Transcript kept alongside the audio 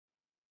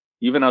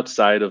even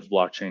outside of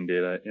blockchain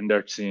data,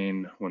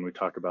 indexing, when we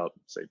talk about,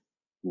 say,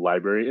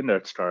 library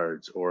index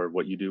cards or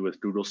what you do with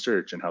Google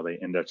search and how they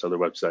index other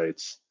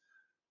websites,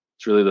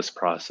 it's really this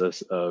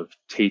process of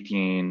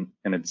taking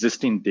an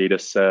existing data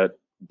set,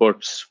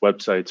 books,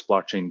 websites,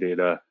 blockchain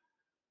data,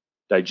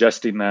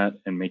 digesting that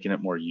and making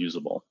it more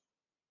usable.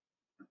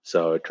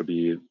 So it could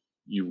be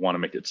you want to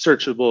make it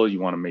searchable, you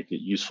want to make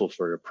it useful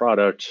for your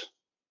product,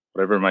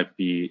 whatever it might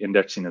be.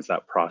 Indexing is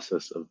that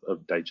process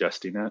of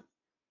digesting it.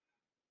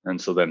 And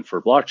so then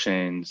for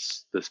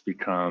blockchains, this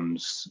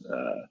becomes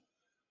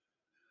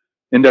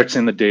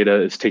indexing the data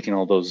is taking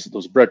all those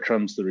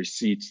breadcrumbs, the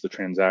receipts, the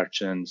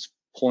transactions,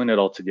 pulling it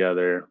all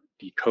together,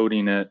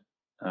 decoding it,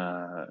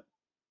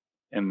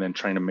 and then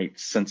trying to make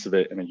sense of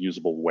it in a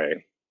usable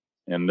way.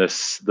 And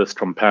this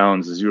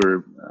compounds, as you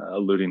were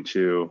alluding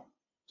to,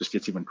 just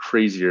gets even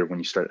crazier when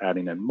you start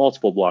adding in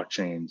multiple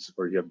blockchains,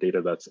 or you have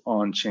data that's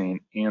on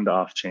chain and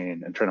off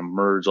chain, and trying to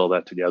merge all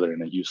that together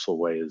in a useful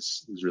way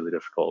is really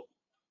difficult.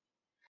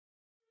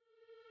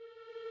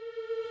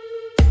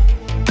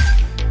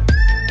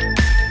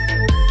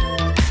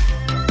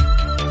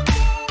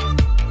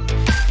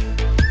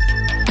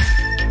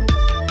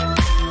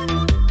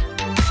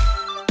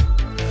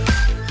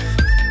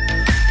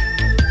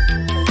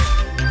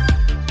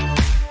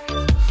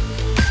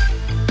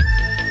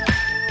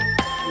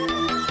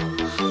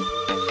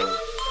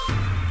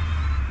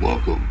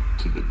 Welcome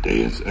to the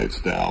Deus Ex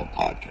Down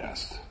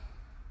podcast.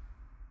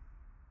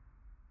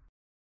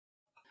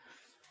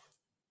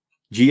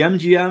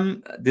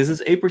 GM, this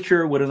is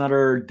rture with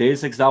another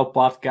Deus Ex Down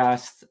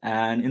podcast.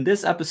 And in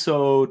this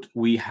episode,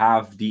 we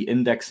have the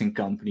indexing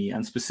company,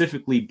 and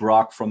specifically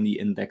Brock from the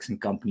indexing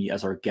company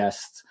as our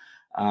guest.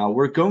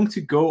 We're going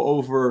to go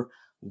over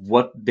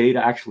what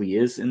data actually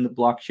is in the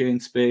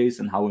blockchain space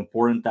and how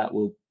important that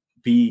will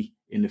be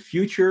in the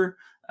future.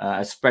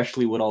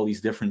 Especially with all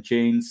these different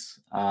chains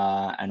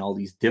and all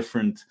these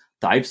different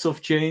types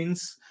of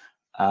chains,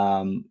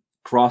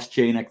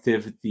 cross-chain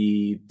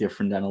activity,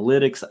 different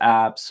analytics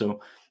apps. So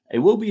it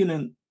will be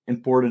an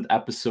important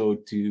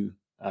episode to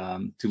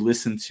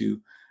listen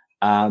to.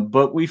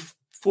 But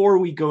before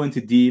we go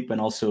into deep and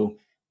also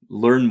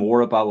learn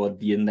more about what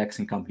the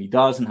indexing company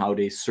does and how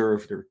they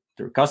serve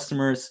their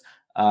customers,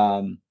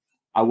 I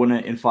want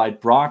to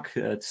invite Brock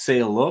to say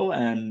hello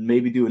and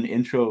maybe do an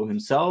intro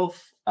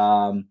himself.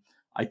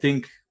 I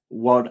think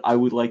what I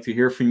would like to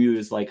hear from you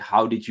is like,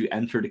 how did you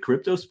enter the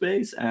crypto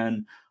space,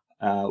 and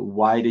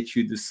why did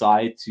you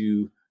decide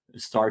to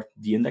start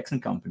the indexing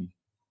company?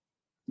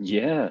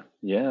 Yeah.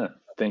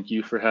 Thank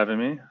you for having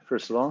me,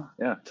 first of all.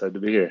 Yeah, excited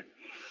to be here.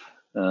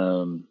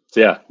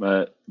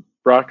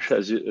 Brock,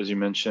 as you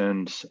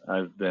mentioned,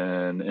 I've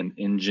been an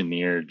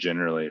engineer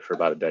generally for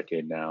about a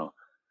decade now.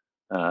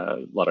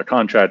 A lot of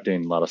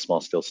contracting, a lot of small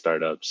scale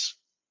startups.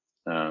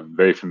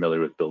 Very familiar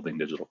with building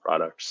digital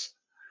products.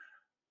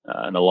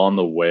 And along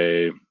the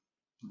way,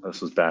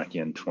 this was back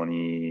in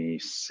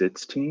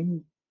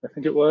 2016, I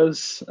think it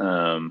was.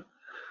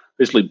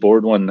 Basically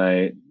bored one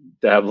night,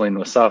 dabbling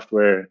with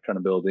software, kind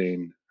of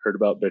building, heard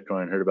about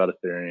Bitcoin, heard about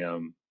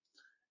Ethereum,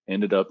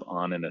 ended up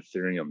on an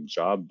Ethereum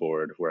job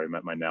board where I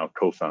met my now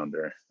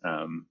co-founder.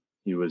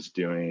 He was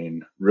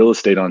doing real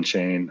estate on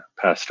chain,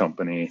 past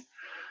company,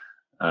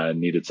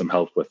 needed some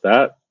help with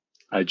that.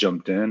 I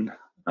jumped in.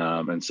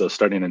 And so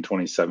starting in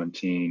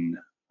 2017,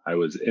 I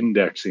was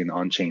indexing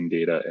on-chain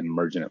data and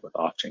merging it with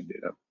off-chain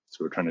data.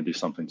 So we're trying to do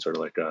something sort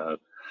of like a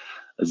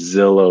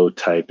Zillow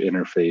type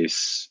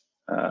interface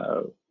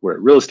where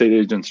real estate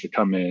agents would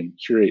come in,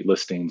 curate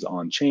listings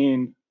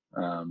on-chain,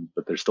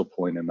 but they're still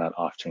pulling in that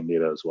off-chain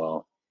data as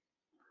well.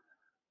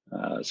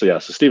 So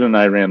Stephen and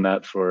I ran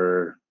that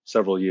for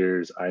several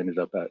years. I ended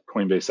up at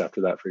Coinbase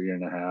after that for a year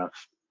and a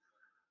half.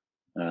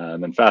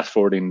 And then fast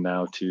forwarding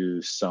now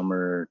to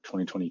summer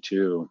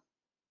 2022,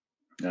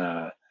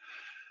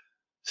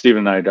 Stephen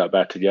and I got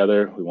back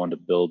together. We wanted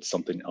to build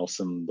something else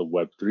in the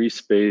Web3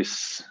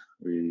 space.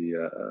 We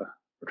were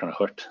kind of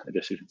hooked, I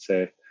guess you could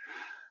say.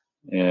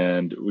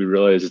 And we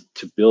realized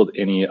to build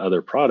any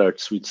other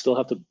products, we'd still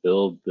have to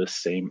build the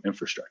same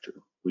infrastructure.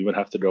 We would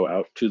have to go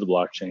out to the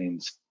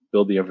blockchains,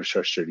 build the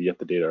infrastructure to get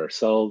the data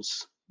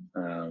ourselves.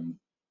 I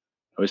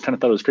always kind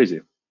of thought it was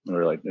crazy. We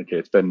were like, okay,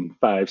 it's been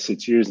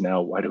 5-6 years now.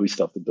 Why do we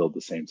still have to build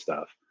the same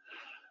stuff?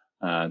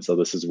 And so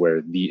this is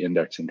where the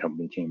indexing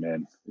company came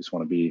in. We just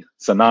want to be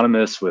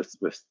synonymous with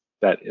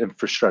that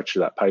infrastructure,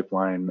 that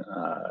pipeline,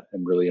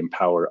 and really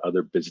empower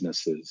other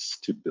businesses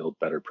to build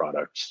better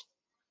products.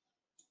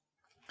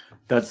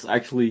 That's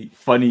actually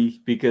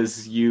funny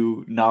because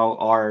you now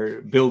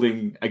are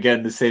building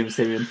again the same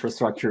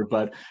infrastructure,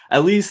 but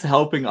at least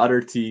helping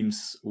other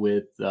teams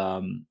with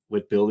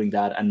building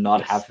that and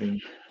not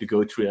having to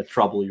go through that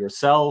trouble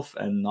yourself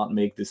and not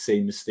make the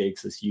same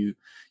mistakes as you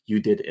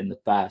did in the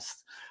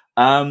past.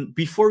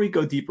 Before we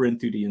go deeper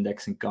into the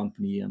indexing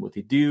company and what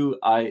they do,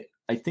 I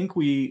think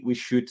we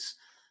should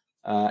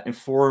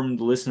inform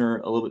the listener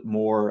a little bit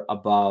more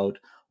about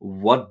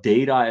what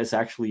data is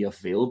actually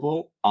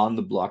available on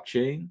the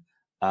blockchain,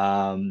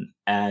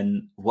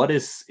 and what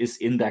is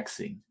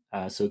indexing.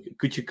 So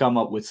could you come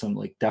up with some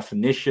like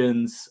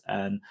definitions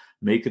and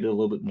make it a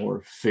little bit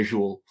more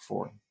visual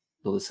for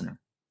the listener?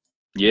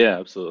 Yeah,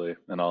 absolutely.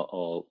 And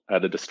I'll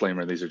add a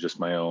disclaimer. These are just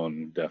my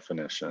own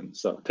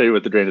definitions. So I'll tell you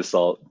with a grain of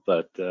salt.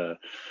 But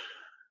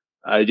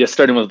I guess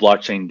starting with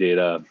blockchain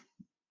data,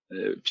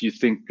 if you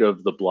think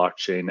of the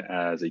blockchain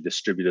as a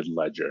distributed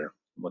ledger,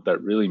 what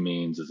that really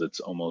means is it's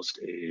almost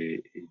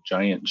a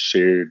giant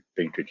shared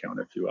bank account,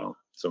 if you will.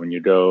 So when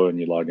you go and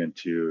you log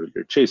into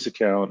your Chase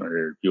account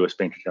or your US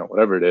bank account,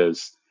 whatever it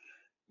is,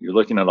 you're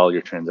looking at all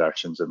your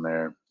transactions in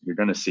there. You're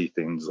going to see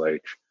things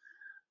like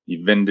the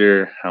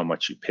vendor, how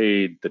much you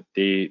paid, the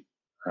date,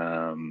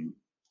 um,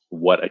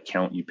 what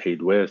account you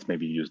paid with,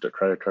 maybe you used a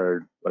credit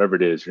card, whatever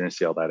it is, you're going to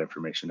see all that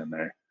information in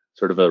there,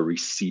 sort of a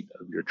receipt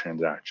of your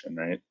transaction,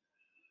 right?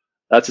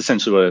 That's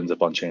essentially what ends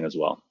up on chain as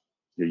well.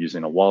 You're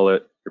using a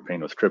wallet, you're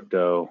paying with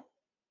crypto,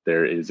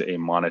 there is a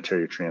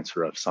monetary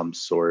transfer of some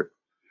sort.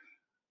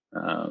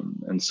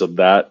 And so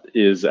that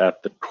is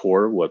at the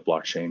core what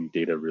blockchain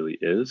data really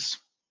is.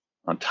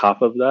 On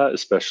top of that,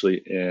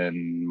 especially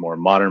in more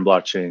modern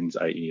blockchains,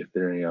 i.e.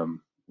 Ethereum,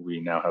 we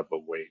now have a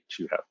way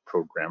to have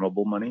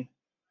programmable money.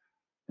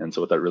 And so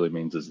what that really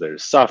means is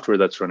there's software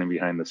that's running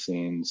behind the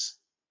scenes.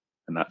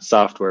 And that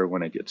software,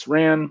 when it gets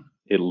ran,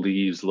 it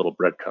leaves little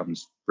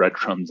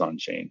breadcrumbs on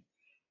chain.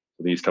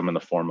 So these come in the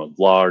form of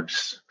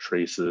logs,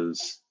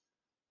 traces,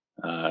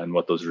 and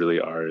what those really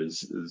are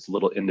is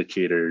little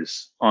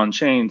indicators on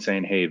chain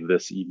saying, hey,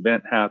 this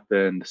event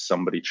happened,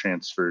 somebody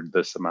transferred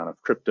this amount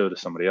of crypto to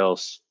somebody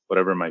else,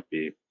 whatever it might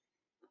be.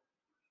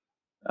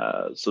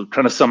 So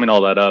kind of summing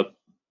all that up,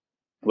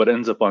 what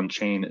ends up on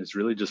chain is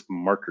really just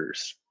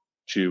markers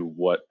to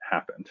what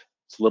happened.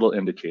 It's little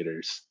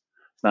indicators.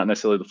 It's not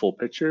necessarily the full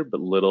picture, but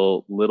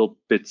little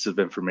bits of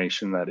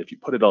information that if you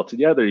put it all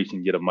together, you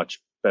can get a much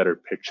better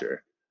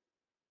picture.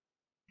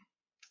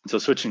 So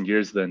switching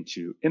gears then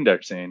to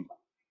indexing,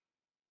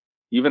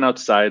 even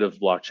outside of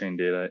blockchain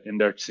data,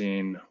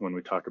 indexing, when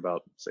we talk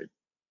about, say,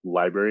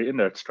 library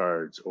index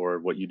cards or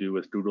what you do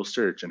with Google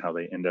search and how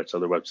they index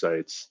other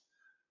websites,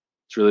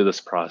 it's really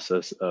this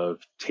process of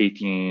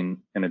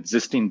taking an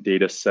existing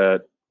data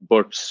set,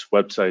 books,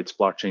 websites,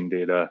 blockchain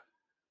data,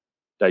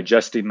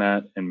 digesting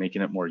that and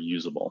making it more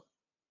usable.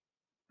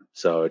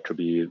 So it could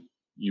be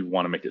you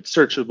want to make it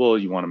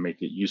searchable, you want to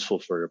make it useful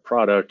for your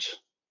product,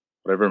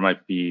 whatever it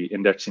might be.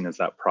 Indexing is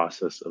that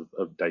process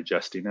of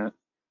digesting it.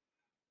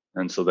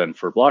 And so then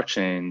for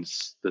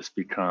blockchains, this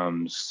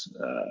becomes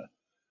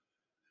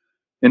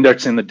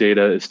indexing the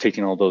data is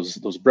taking all those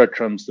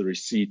breadcrumbs, the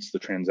receipts, the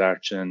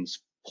transactions,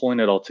 pulling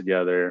it all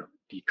together,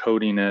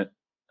 decoding it,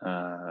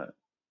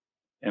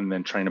 and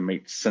then trying to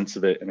make sense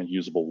of it in a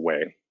usable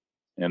way.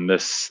 And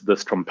this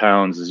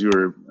compounds, as you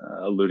were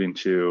alluding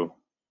to,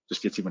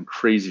 just gets even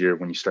crazier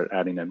when you start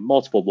adding in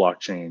multiple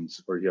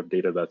blockchains or you have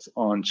data that's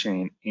on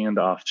chain and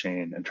off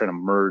chain, and trying to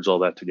merge all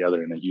that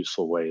together in a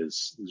useful way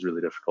is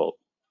really difficult.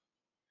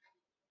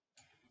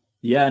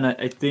 Yeah, and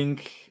I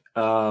think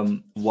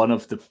one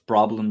of the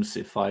problems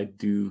if I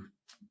do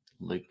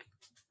like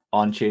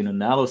on-chain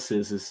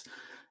analysis is,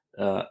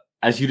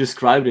 as you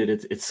described it,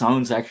 it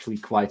sounds actually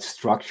quite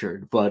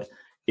structured, but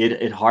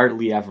it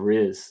hardly ever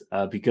is,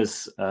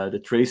 because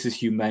the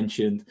traces you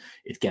mentioned,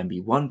 it can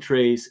be one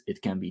trace,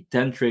 it can be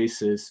 10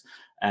 traces,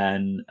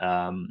 and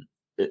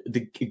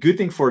the good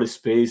thing for the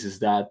space is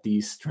that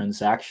these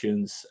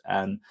transactions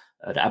and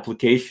the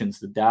applications,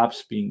 the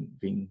dApps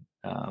being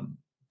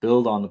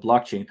built on the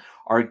blockchain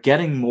are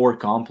getting more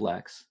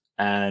complex,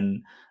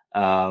 and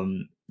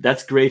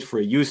that's great for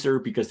a user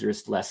because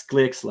there's less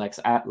clicks, less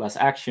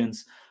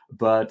actions,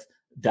 but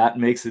that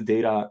makes the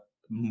data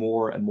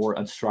more and more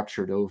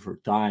unstructured over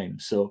time.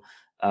 So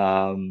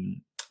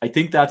I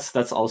think that's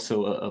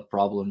also a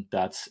problem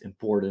that's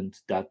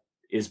important that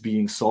is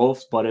being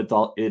solved, but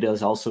it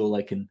is also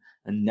like a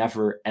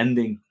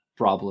never-ending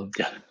problem.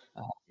 Yeah.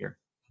 Here.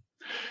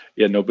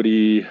 Yeah,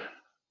 nobody.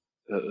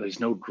 There's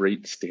no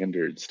great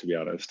standards, to be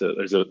honest.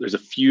 There's a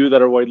few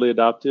that are widely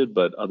adopted,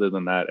 but other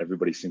than that,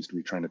 everybody seems to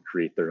be trying to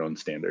create their own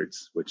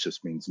standards, which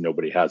just means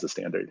nobody has a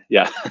standard.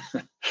 Yeah.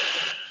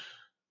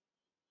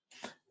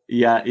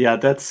 Yeah,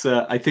 that's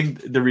I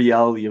think the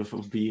reality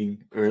of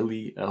being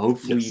early.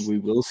 Hopefully, Yes. we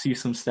will see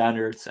some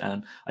standards,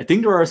 and I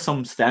think there are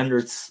some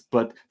standards,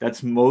 but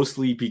that's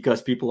mostly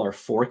because people are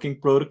forking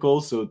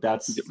protocols, so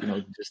that's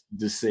Yep. just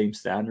the same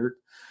standard.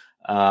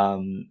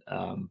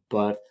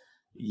 But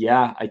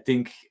yeah, I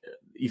think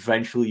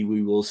eventually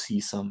we will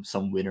see some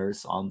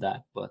winners on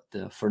that, but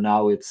for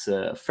now it's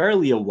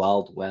fairly a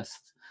wild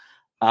west.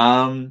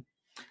 And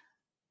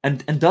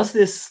does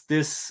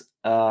this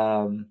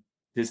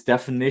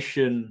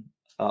definition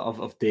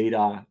of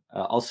data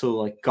also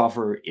like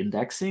cover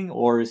indexing,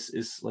 or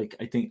is like,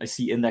 I think I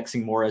see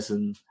indexing more as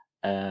an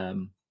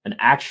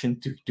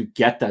action to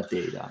get that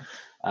data?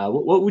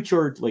 What would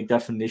your like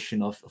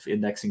definition of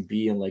indexing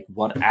be, and like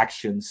what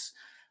actions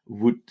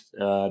would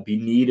be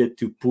needed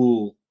to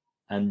pull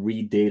and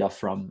read data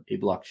from a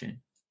blockchain?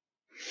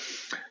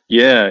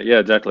 Yeah,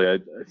 exactly. I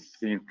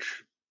think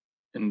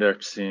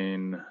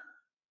indexing,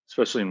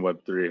 especially in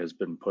Web3, has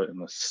been put in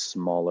a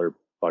smaller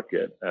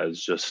bucket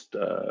as just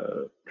kind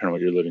of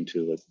what you're alluding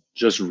to, like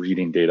just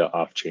reading data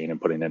off chain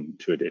and putting it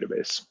into a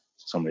database.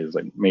 Somebody's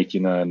like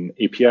making an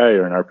API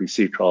or an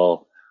RPC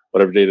call,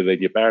 whatever data they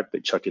get back, they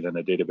chuck it in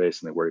a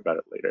database and they worry about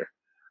it later.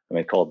 And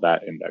they call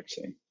that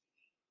indexing.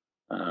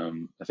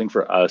 I think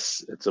for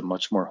us, it's a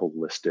much more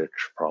holistic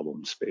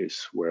problem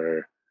space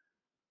where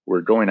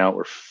we're going out,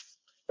 we're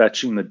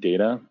fetching the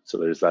data. So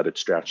there's that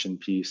abstraction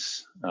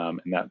piece, and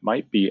that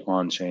might be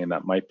on chain,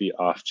 that might be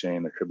off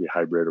chain, there could be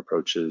hybrid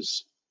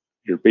approaches.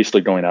 You're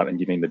basically going out and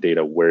getting the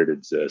data where it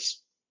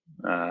exists.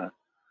 And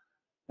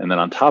then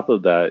on top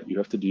of that, you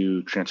have to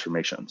do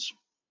transformations.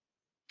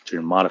 So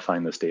you're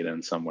modifying this data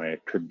in some way.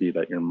 It could be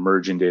that you're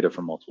merging data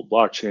from multiple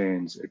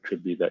blockchains. It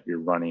could be that you're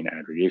running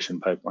aggregation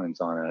pipelines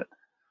on it.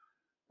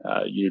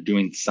 You're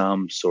doing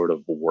some sort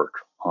of work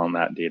on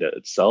that data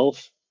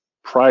itself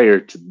prior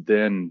to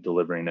then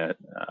delivering it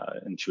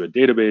into a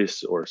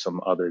database or some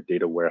other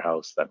data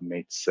warehouse that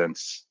makes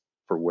sense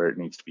for where it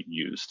needs to be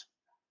used.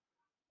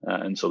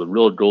 And so the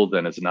real goal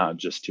then is not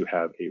just to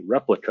have a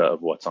replica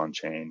of what's on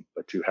chain,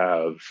 but to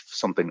have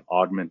something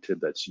augmented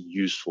that's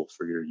useful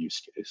for your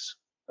use case.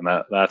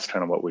 And that's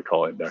kind of what we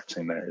call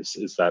indexing there,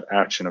 is that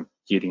action of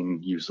getting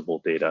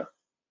usable data.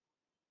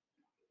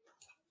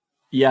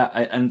 Yeah,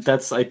 and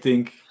that's, I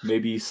think,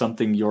 maybe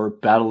something you're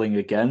battling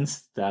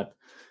against, that,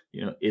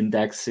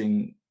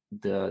 indexing,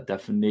 the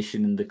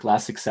definition in the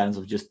classic sense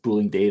of just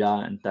pulling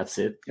data and that's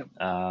it.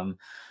 Yep.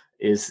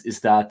 Is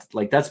that,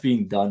 like, that's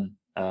being done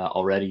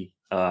already.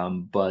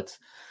 But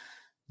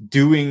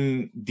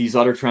doing these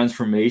other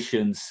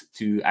transformations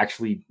to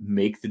actually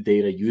make the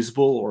data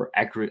usable, or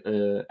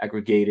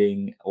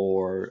aggregating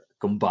or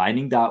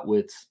combining that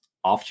with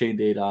off-chain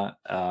data,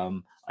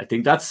 I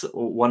think that's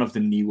one of the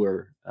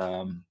newer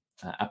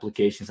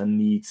applications and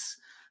needs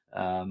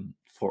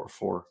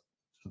for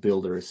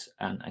builders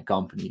and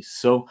companies.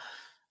 So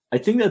I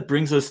think that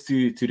brings us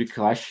to the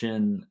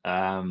question,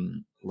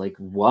 like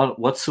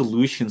what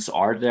solutions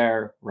are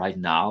there right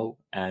now?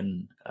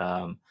 And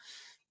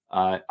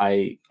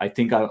I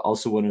think I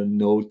also want to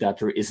note that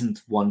there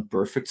isn't one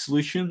perfect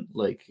solution.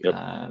 Like,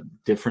 Yep.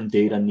 different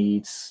data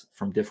needs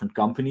from different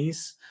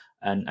companies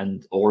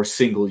and or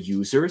single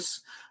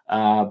users.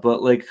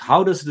 But like,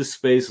 how does this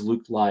space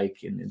look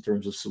like in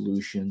terms of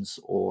solutions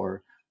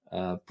or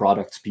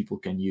products people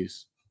can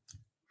use?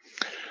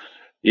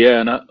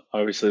 Yeah, and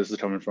obviously this is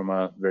coming from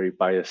a very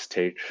biased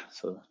take,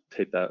 so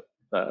take that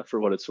for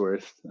what it's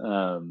worth.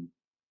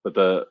 But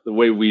the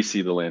way we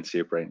see the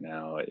landscape right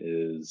now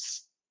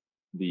is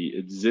the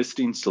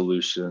existing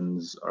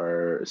solutions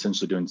are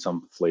essentially doing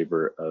some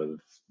flavor of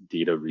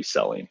data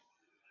reselling.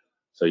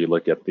 So you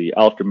look at the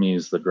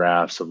Alchemies, the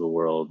Graphs of the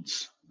world,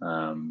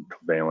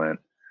 Covalent,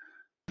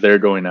 they're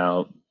going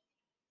out,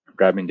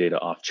 grabbing data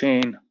off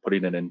chain,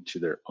 putting it into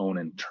their own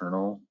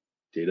internal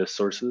data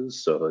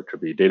sources. So it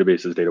could be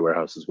databases, data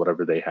warehouses,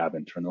 whatever they have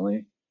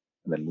internally,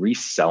 and then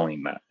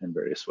reselling that in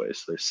various ways.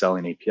 So they're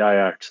selling API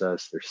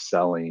access, they're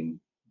selling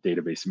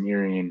database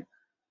mirroring.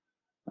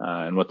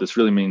 And what this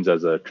really means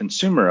as a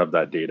consumer of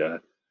that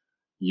data,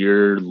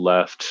 you're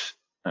left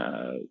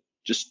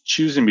just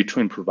choosing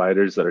between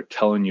providers that are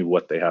telling you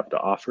what they have to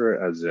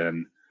offer, as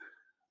in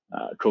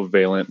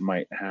Covalent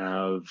might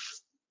have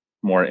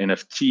more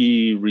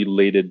NFT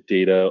related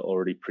data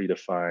already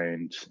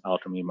predefined.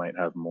 Alchemy might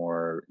have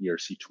more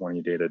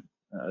ERC20 data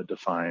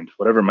defined,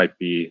 whatever it might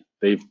be.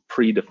 They've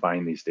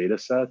predefined these data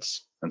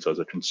sets. And so as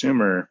a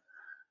consumer,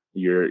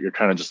 you're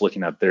kind of just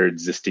looking at their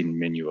existing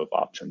menu of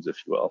options,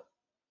 if you will.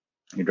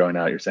 You're going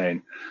out, you're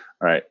saying,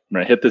 all right, I'm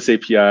going to hit this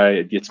API.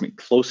 It gets me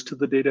close to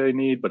the data I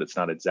need, but it's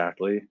not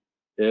exactly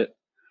it.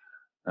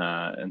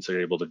 And so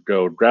you're able to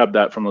go grab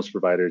that from those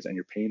providers, and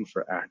you're paying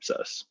for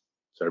access.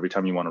 So every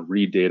time you want to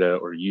read data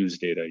or use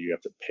data, you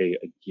have to pay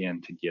again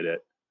to get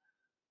it.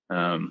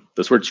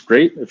 This works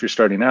great if you're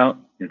starting out,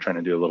 you're trying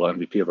to do a little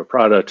MVP of a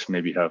product,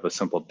 maybe have a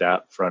simple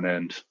DApp front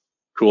end,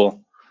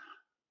 cool.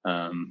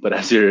 But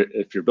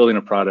if you're building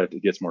a product,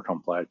 it gets more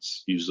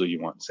complex. Usually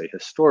you want, say,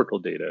 historical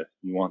data.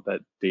 You want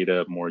that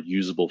data more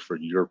usable for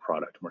your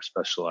product, more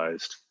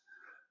specialized.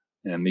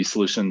 And these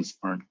solutions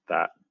aren't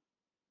that.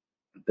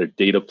 They're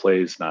data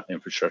plays, not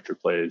infrastructure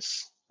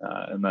plays.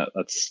 And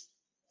that's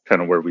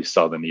kind of where we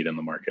saw the need in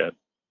the market.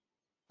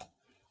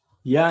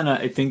 Yeah, and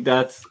I think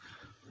that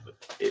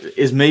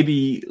is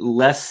maybe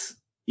less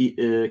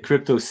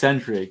crypto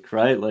centric,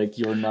 right? Like,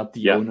 you're not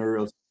the owner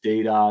of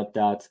data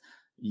that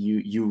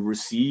you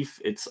receive.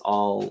 It's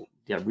all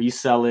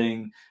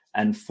reselling,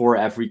 and for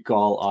every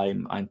call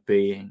I'm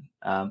paying.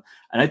 And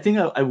I think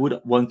I would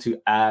want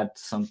to add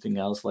something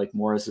else, like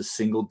more as a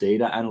single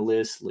data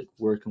analyst, like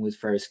working with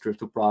various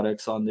crypto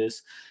products on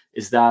this,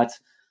 is that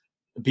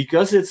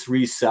because it's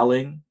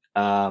reselling,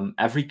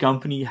 every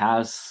company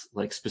has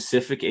like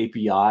specific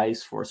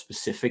APIs for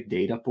specific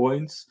data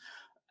points.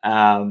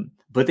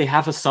 But they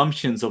have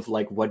assumptions of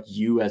like what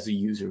you as a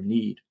user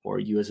need or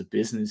you as a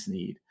business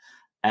need.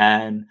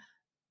 And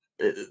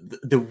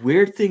the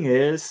weird thing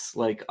is,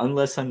 like,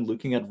 unless I'm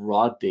looking at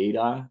raw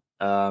data,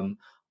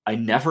 I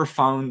never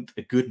found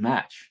a good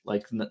match.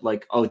 Like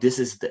oh, this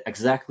is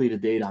exactly the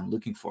data I'm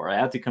looking for. I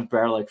had to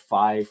compare like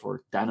 5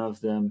 or 10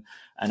 of them,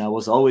 and I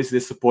was always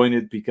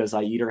disappointed because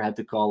I either had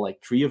to call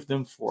like 3 of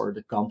them for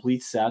the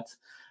complete set,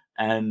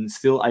 and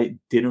still I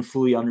didn't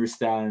fully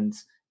understand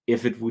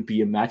if it would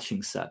be a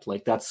matching set.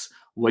 Like that's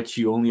what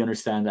you only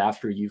understand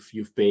after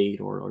you've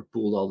paid or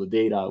pulled all the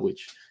data,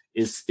 which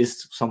is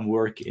some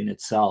work in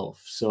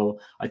itself. So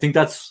I think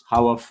that's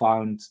how I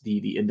found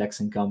the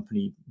indexing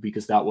company,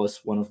 because that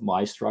was one of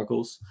my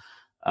struggles.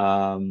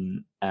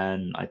 And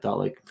I thought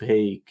like,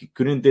 hey,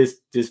 couldn't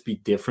this be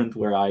different,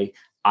 where I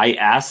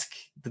ask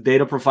the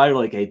data provider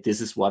like, hey,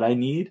 this is what I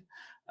need,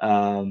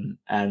 and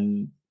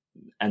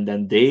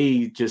then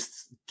they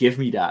just give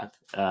me that,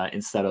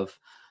 instead of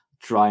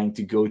trying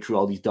to go through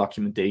all these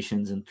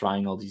documentations and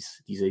trying all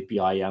these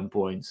API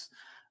endpoints.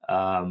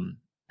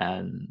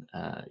 And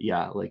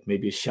yeah, like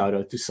maybe a shout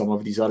out to some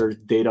of these other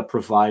data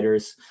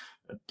providers.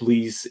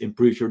 Please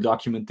improve your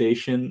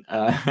documentation.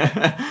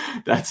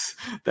 That's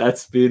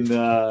been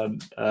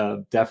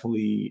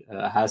definitely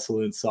a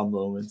hassle in some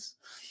moments.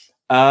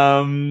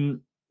 Yeah,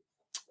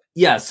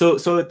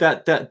 so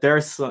that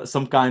there's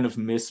some kind of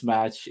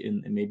mismatch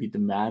in maybe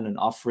demand and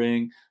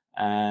offering.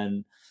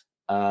 And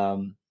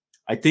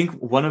I think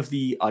one of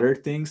the other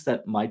things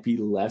that might be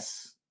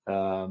less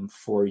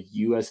for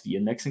you as the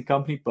indexing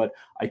company, but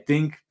I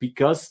think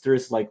because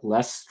there's like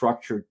less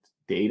structured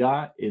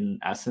data in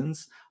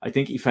essence, I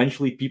think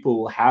eventually people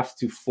will have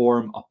to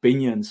form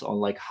opinions on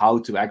like how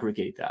to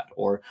aggregate that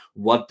or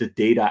what the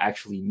data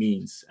actually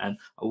means. And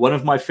one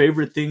of my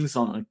favorite things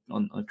on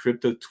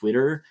crypto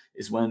Twitter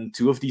is when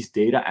 2 of these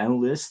data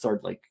analysts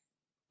start like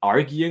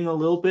arguing a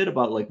little bit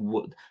about like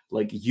what,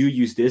 like you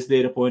use this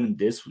data point and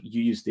this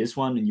you use this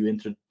one and you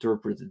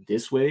interpret it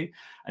this way.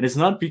 And it's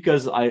not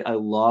because I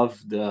love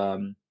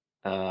the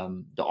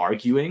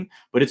arguing,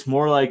 but it's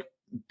more like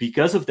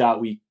because of that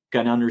we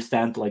can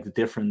understand like the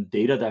different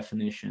data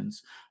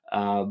definitions,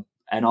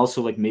 and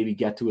also like maybe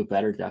get to a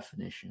better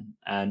definition.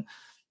 And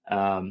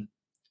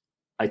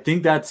I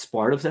think that's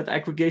part of that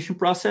aggregation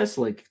process,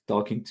 like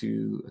talking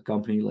to a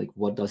company, like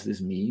what does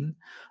this mean?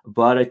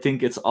 But I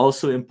think it's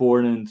also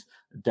important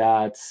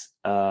that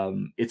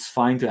it's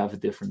fine to have a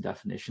different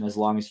definition as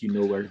long as you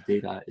know where the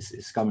data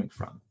is coming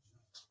from.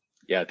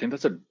 Yeah, I think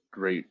that's a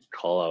great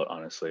call out,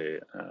 honestly.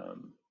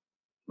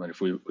 Like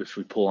if we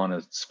pull on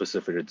a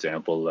specific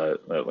example that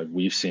like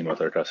we've seen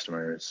with our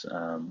customers,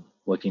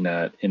 looking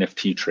at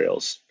NFT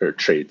trails or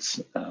traits,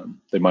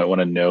 they might want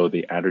to know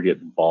the aggregate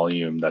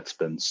volume that's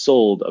been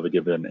sold of a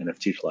given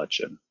NFT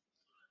collection.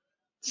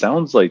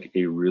 Sounds like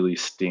a really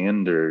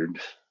standard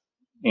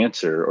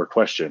answer or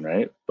question,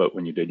 right? But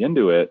when you dig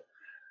into it,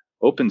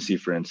 OpenSea,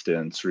 for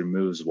instance,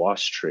 removes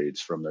wash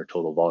trades from their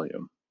total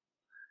volume.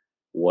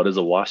 What is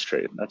a wash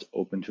trade? That's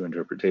open to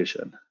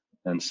interpretation.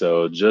 And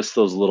so just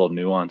those little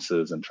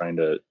nuances and trying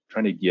to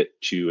get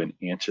to an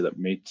answer that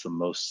makes the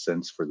most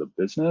sense for the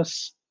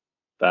business,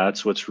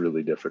 that's what's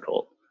really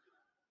difficult.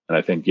 And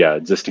I think, yeah,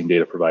 existing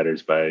data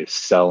providers, by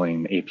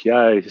selling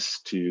APIs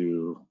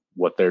to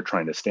what they're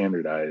trying to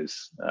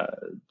standardize,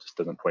 just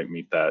doesn't quite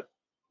meet that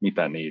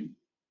need.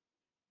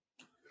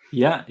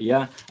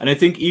 Yeah. And I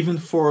think even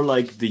for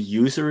like the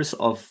users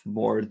of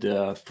more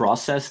the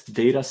processed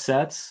data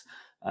sets,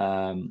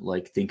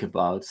 like think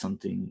about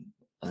something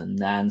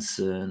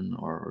Nansen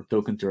or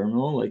token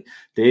terminal, like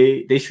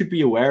they should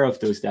be aware of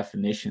those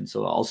definitions.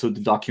 So also the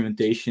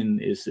documentation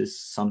is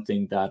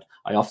something that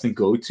I often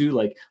go to,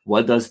 like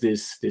what does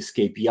this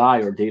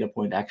KPI or data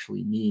point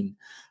actually mean?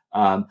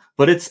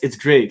 But it's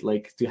great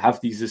like to have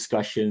these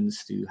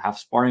discussions, to have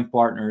sparring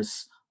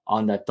partners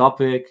on that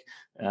topic,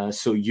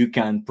 so you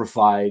can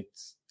provide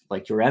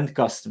like your end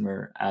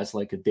customer as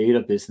like a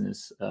data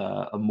business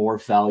a more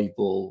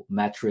valuable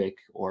metric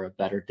or a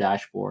better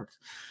dashboard.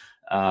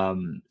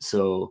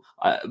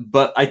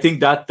 But I think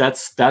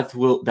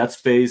that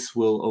space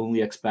will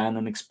only expand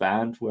and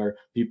expand, where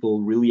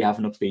people really have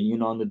an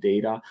opinion on the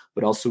data,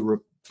 but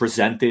also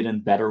present it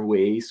in better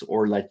ways,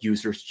 or let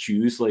users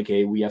choose like,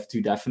 hey, we have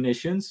 2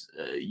 definitions,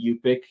 you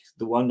pick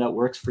the one that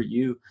works for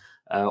you,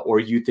 or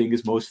you think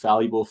is most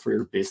valuable for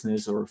your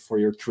business or for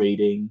your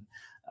trading,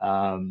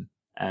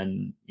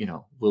 and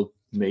will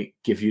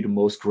give you the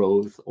most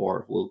growth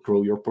or will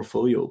grow your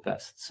portfolio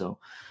best. So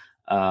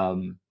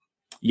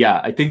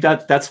yeah, I think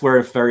that's where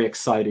a very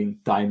exciting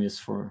time is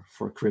for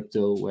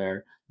crypto,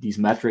 where these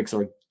metrics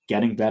are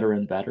getting better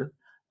and better,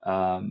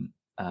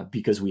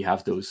 because we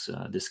have those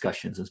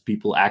discussions and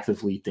people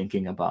actively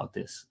thinking about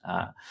this.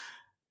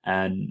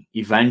 And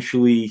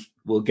eventually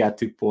we'll get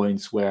to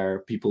points where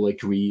people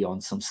agree on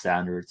some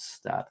standards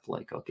that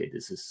like, okay,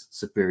 this is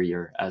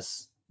superior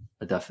as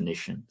a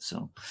definition.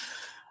 So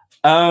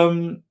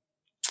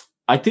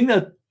I think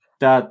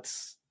that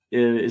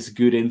is a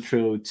good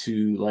intro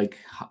to like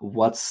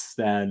what's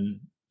then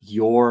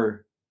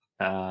your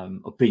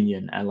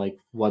opinion, and like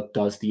what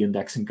does the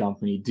indexing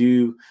company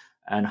do,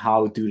 and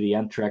how do they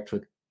interact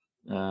with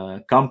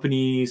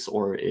companies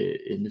or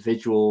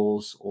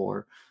individuals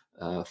or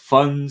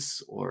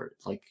funds, or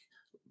like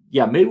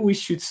yeah, maybe we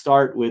should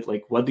start with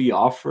like, what do you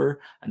offer,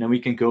 and then we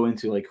can go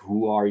into like,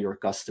 who are your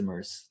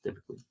customers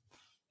typically?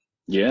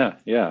 Yeah,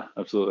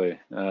 absolutely.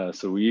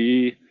 So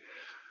we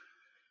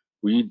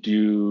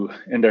do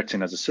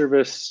indexing as a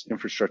service,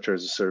 infrastructure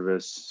as a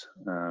service.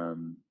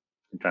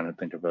 You kind of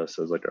think of us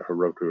as like a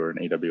Heroku or an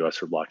AWS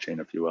for blockchain,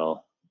 if you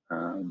will.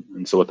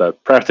 And so what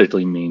that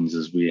practically means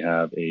is we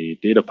have a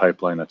data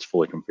pipeline that's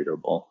fully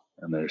configurable.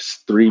 And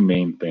there's three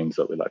main things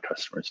that we let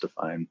customers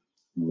define.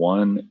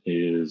 One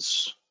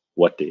is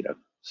what data.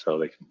 So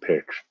they can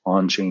pick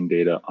on-chain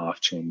data,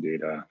 off-chain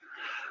data,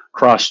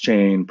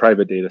 cross-chain,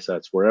 private data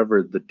sets,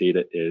 wherever the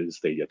data is,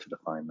 they get to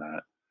define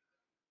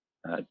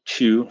that.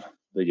 Two,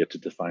 they get to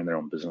define their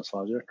own business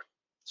logic.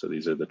 So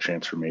these are the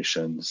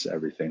transformations,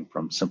 everything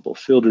from simple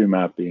field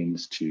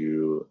remappings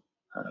to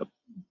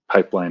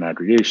pipeline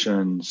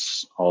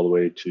aggregations, all the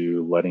way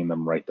to letting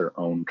them write their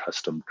own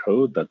custom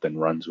code that then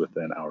runs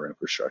within our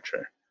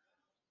infrastructure.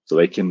 So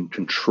they can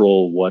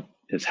control what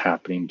is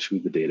happening to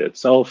the data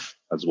itself,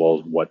 as well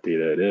as what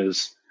data it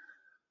is.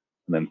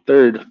 And then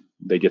third,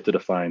 they get to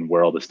define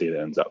where all this data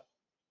ends up.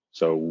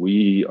 So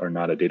we are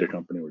not a data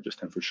company, we're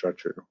just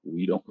infrastructure.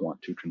 We don't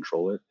want to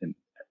control it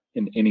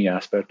in any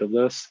aspect of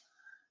this.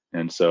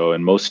 And so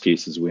in most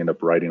cases, we end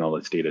up writing all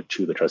this data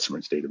to the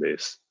customer's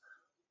database.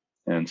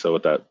 And so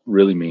what that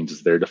really means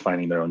is they're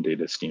defining their own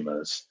data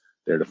schemas.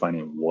 They're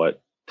defining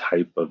what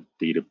type of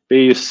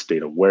database,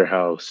 data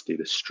warehouse,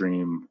 data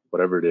stream,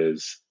 whatever it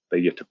is,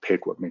 they get to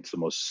pick what makes the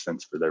most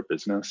sense for their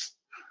business.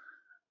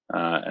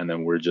 And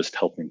then we're just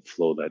helping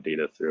flow that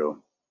data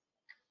through.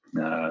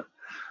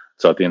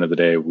 So at the end of the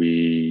day,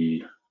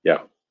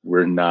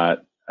 we're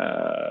not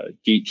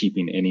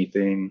gatekeeping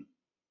anything.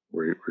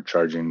 We're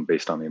charging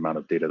based on the amount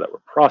of data that we're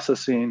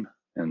processing.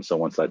 And so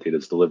once that data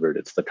is delivered,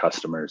 it's the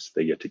customers,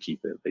 they get to keep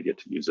it, they get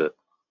to use it.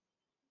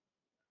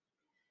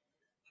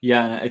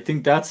 Yeah, and I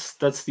think that's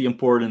the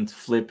important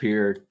flip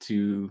here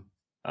to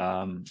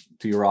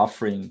your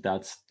offering.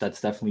 That's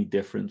definitely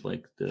different.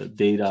 Like, the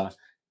data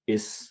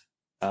is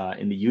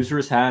in the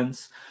user's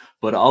hands,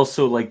 but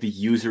also like the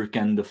user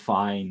can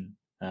define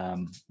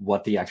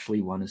what they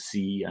actually want to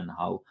see and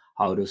how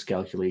those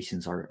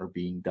calculations are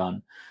being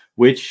done,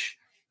 which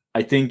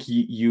I think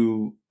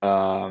you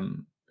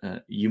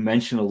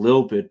mentioned a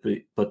little bit,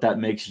 but that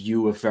makes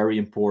you a very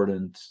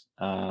important,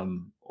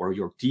 or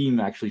your team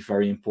actually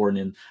very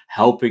important in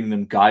helping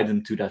them, guide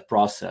them to that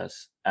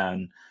process.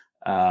 And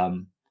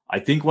I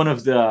think one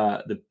of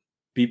the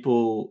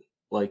people,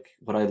 like,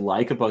 what I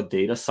like about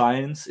data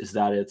science is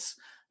that it's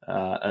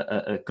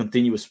a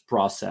continuous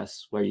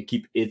process where you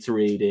keep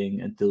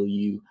iterating until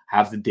you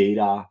have the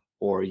data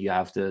or you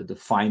have the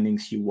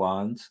findings you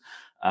want.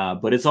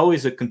 But it's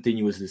always a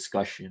continuous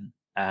discussion.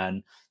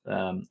 And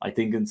I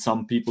think in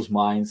some people's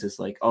minds, it's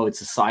like, oh,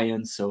 it's a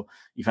science, so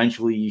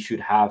eventually you should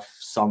have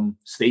some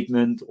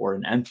statement or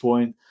an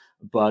endpoint.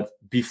 But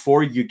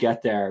before you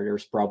get there,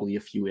 there's probably a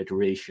few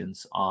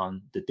iterations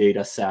on the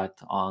data set,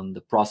 on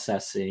the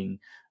processing,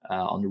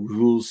 on the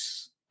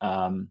rules.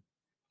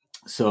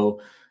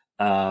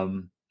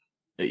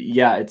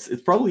 Yeah,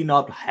 it's probably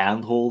not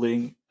hand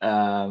holding,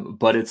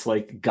 but it's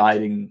like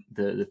guiding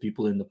the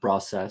people in the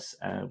process,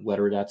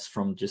 whether that's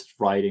from just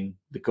writing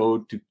the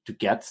code to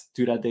get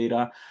to that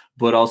data,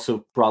 but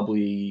also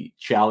probably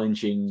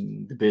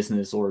challenging the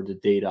business or the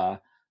data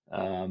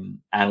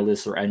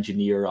analyst or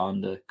engineer on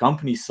the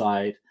company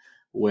side,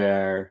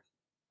 where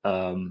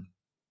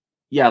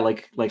yeah,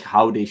 like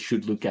how they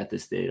should look at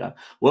this data.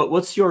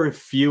 What's your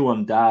view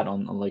on that,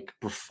 on like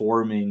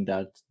performing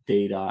that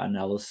data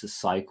analysis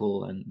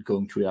cycle and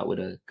going through that with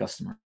a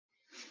customer?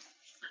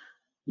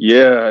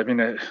 Yeah, I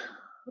mean, I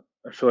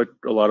feel like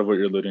a lot of what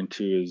you're alluding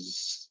to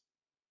is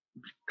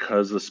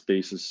because the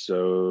space is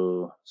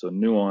so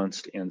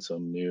nuanced and so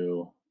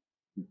new.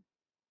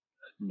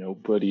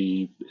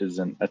 Nobody is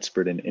an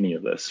expert in any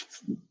of this,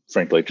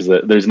 frankly, because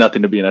there's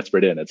nothing to be an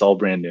expert in. It's all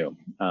brand new.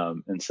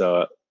 And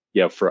so,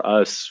 yeah, for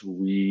us,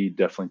 we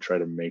definitely try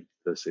to make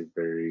this a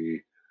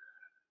very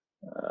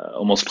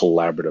almost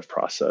collaborative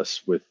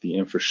process with the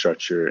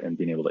infrastructure and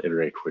being able to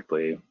iterate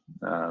quickly.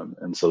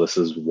 And so this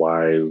is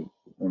why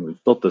when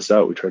we've built this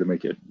out, we try to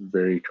make it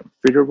very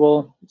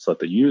configurable so that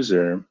the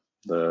user,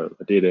 the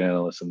data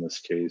analyst in this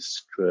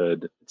case,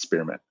 could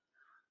experiment.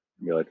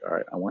 Be like, all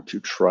right, I want to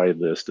try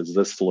this. Does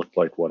this look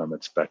like what I'm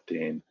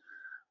expecting?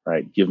 All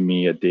right, give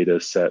me a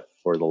data set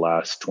for the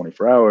last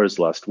 24 hours,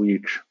 last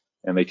week,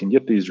 and they can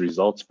get these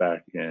results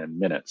back in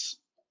minutes.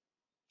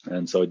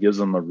 And so it gives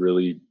them a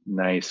really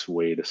nice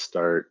way to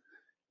start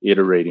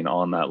iterating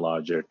on that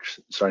logic,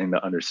 starting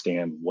to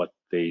understand what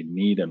they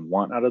need and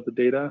want out of the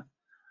data.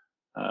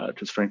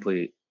 Because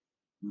frankly,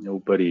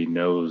 nobody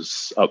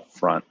knows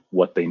upfront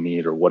what they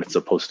need or what it's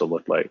supposed to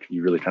look like.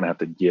 You really kind of have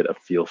to get a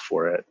feel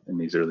for it in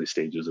these early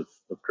stages of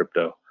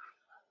crypto.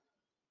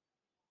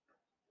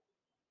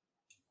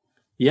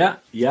 Yeah,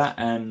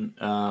 and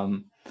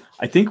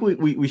I think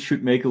we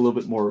should make a little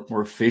bit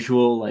more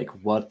visual, like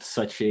what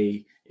such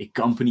a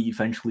company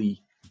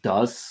eventually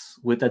does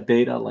with that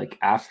data, like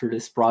after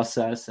this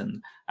process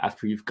and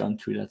after you've gone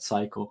through that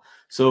cycle.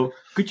 So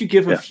could you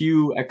give a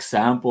few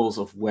examples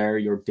of where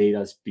your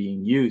data is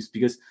being used?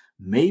 Because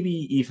maybe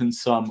even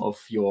some of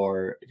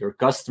your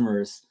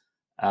customers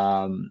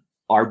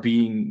are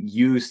being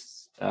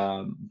used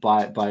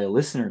by a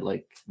listener.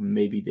 Like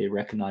maybe they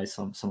recognize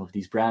some of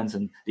these brands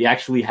and they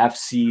actually have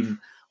seen,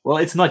 well,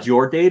 it's not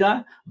your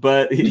data,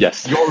 but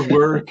Yes. your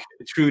work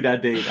through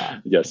that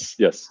data. Yes.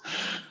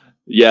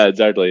 Yeah,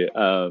 exactly.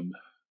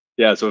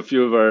 Yeah, so a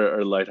few of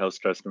our lighthouse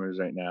customers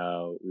right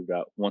now, we've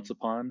got Once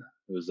Upon,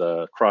 it was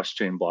a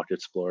cross-chain block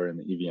explorer in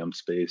the EVM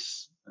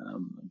space. I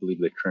believe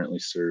they currently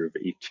serve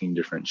 18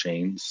 different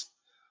chains.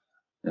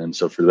 And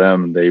so for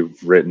them, they've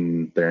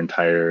written their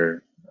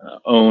entire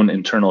own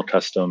internal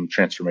custom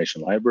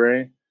transformation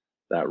library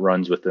that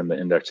runs within the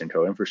Index &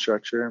 Co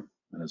infrastructure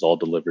and is all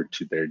delivered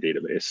to their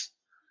database.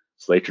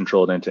 So they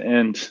control it end to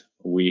end.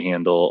 We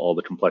handle all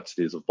the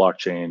complexities of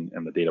blockchain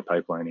and the data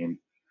pipelining.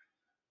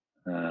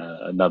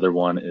 Another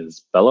one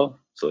is Bello.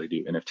 So they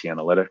do NFT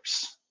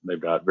analytics.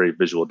 They've got very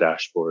visual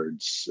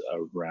dashboards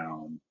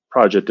around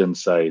project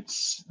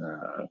insights,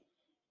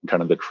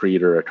 kind of the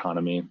creator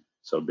economy.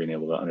 So being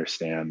able to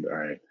understand, all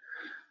right,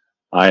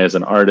 I, as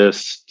an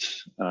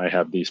artist, I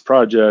have these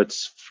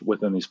projects.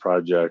 Within these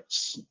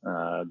projects,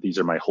 these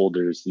are my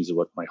holders. These are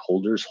what my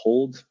holders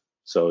hold.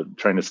 So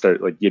trying to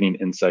start like getting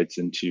insights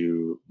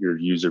into your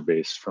user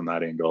base from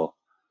that angle.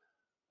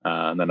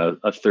 And then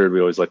a third we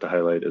always like to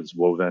highlight is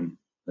Woven.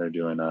 They're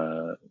doing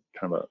a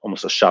kind of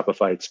almost a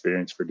Shopify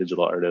experience for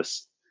digital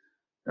artists,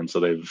 and so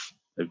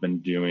they've been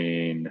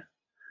doing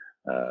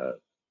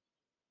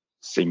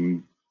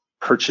some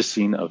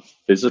purchasing of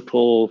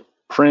physical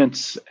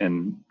prints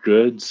and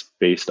goods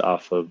based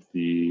off of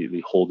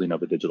the holding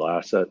of a digital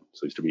asset.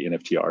 So used to be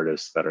NFT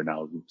artists that are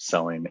now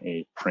selling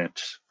a print,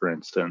 for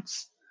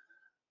instance,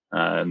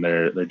 and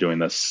they're doing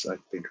this, I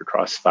think,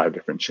 across 5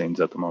 different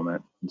chains at the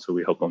moment. And so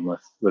we help them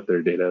with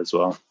their data as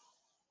well.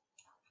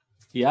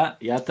 Yeah,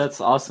 that's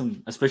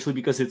awesome, especially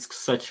because it's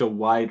such a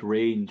wide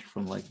range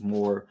from like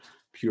more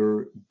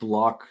pure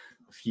block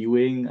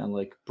viewing and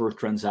like per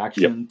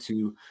transaction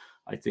to,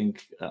 I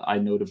think I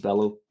know the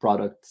Bello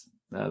product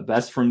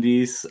best from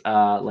these,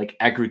 like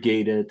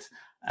aggregated.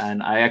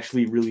 And I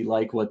actually really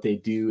like what they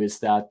do is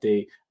that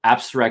they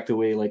abstract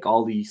away like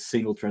all these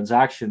single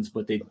transactions,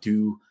 but they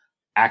do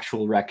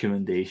actual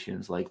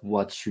recommendations like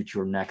what should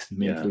your next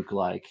mint look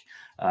like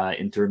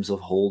in terms of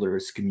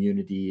holders,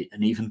 community,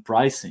 and even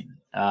pricing,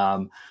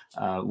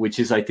 which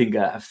is, I think,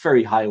 a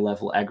very high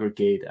level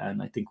aggregate.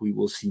 And I think we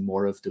will see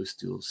more of those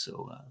tools.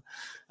 So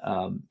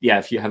yeah,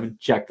 if you haven't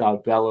checked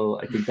out Bello,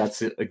 I think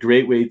that's a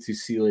great way to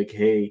see like,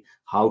 hey,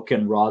 how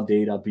can raw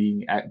data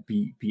be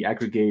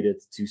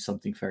aggregated to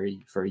something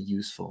very, very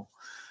useful.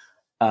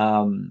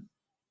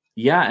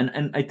 Yeah,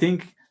 and I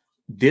think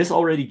this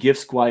already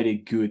gives quite a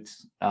good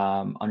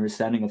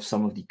understanding of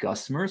some of the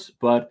customers,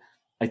 but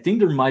I think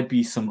there might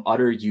be some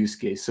other use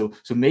case. So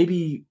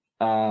maybe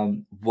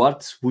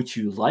what would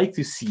you like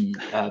to see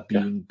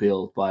being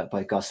built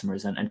by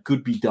customers and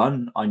could be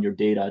done on your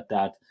data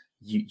that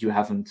you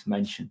haven't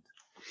mentioned?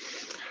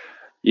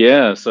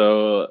 Yeah,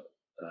 so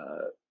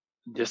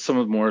just some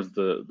of more of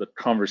the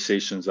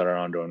conversations that are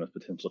ongoing with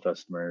potential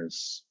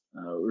customers.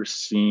 We're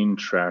seeing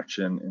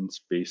traction in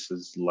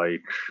spaces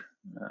like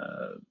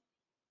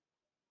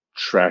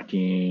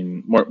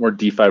tracking more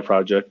DeFi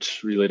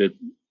project related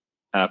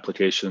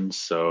applications.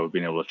 So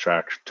being able to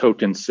track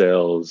token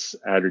sales,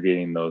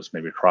 aggregating those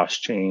maybe cross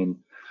chain,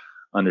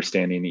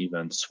 understanding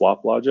even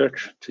swap logic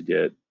to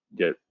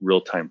get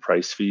real time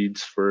price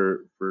feeds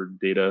for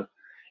data,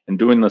 and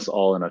doing this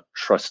all in a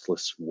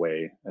trustless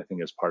way, I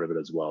think, is part of it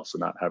as well. So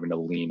not having to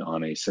lean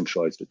on a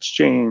centralized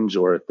exchange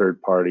or a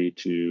third party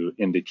to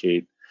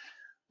indicate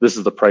this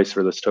is the price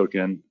for this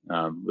token,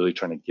 really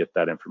trying to get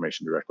that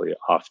information directly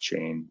off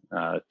chain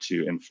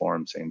to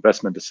inform, say,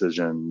 investment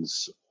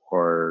decisions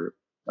or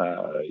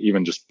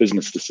even just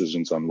business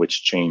decisions on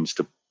which chains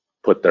to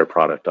put their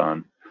product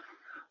on.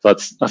 So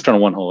that's kind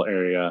of one whole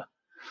area.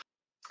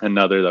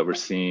 Another that we're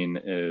seeing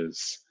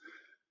is,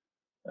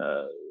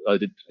 I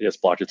guess,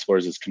 Block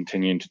Explorers is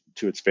continuing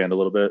to expand a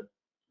little bit.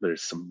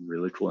 There's some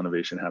really cool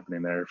innovation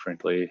happening there,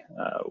 frankly,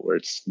 where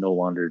it's no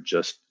longer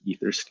just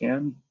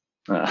Etherscan,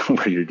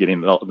 where you're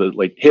getting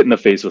like hit in the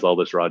face with all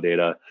this raw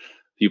data.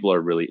 People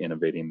are really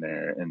innovating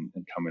there and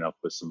coming up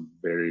with some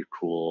very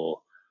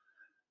cool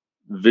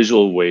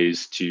visual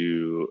ways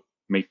to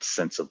make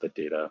sense of the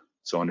data.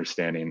 So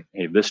understanding,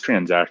 hey, this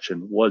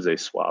transaction was a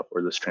swap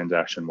or this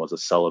transaction was a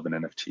sell of an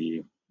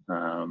NFT,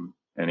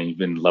 and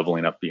even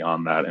leveling up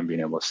beyond that and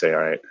being able to say, all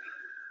right,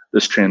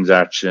 this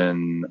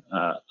transaction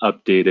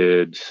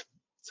updated,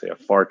 say, a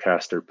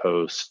Farcaster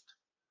post.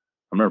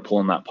 I'm going to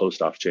pull in that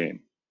post off chain.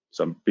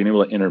 So I'm being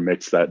able to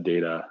intermix that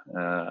data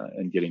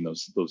and getting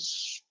those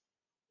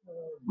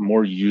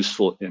more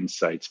useful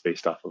insights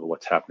based off of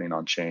what's happening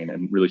on chain,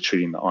 and really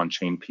treating the on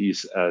chain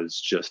piece as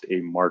just a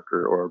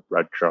marker or a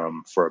breadcrumb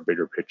for a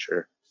bigger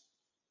picture.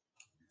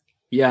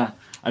 Yeah,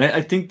 and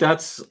I think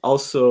that's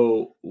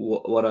also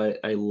what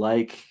I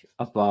like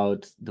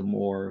about the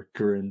more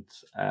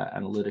current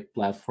analytic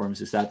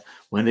platforms is that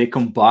when they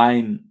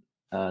combine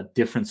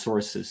different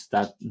sources,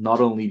 that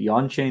not only the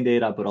on-chain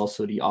data but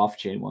also the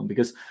off-chain one,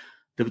 because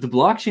the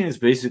blockchain is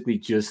basically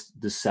just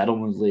the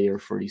settlement layer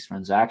for these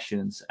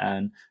transactions,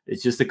 and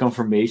it's just a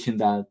confirmation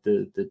that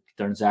the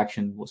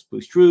transaction was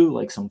pushed through,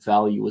 like some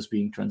value was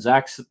being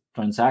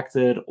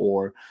transacted,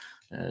 or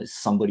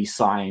somebody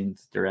signed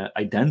their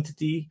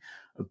identity,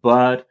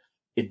 but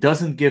it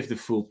doesn't give the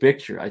full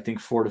picture. I think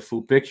for the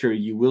full picture,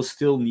 you will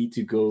still need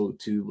to go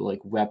to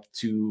like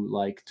Web2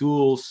 like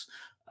tools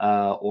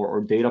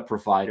or data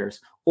providers,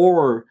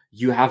 or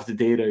you have the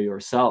data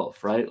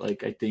yourself, right?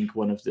 Like I think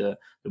one of the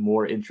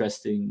more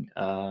interesting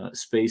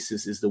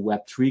spaces is the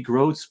Web3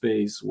 growth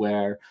space,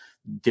 where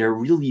they're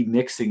really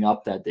mixing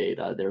up that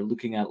data. They're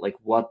looking at like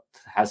what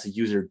has a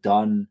user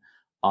done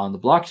on the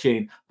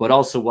blockchain, but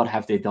also what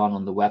have they done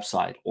on the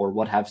website, or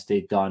what have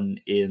they done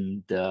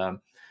in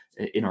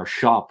our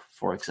shop,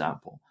 for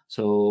example.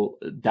 So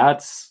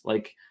that's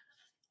like,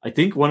 I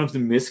think one of the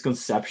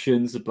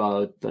misconceptions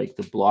about like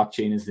the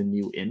blockchain is the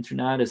new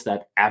internet is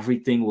that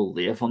everything will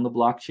live on the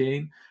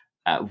blockchain.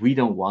 We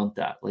don't want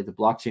that. Like the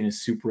blockchain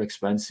is super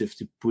expensive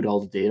to put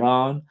all the data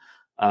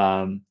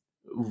on.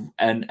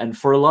 And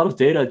for a lot of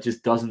data, it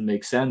just doesn't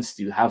make sense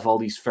to have all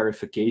these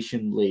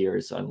verification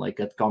layers and like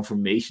get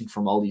confirmation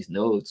from all these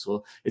nodes.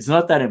 So it's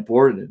not that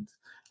important.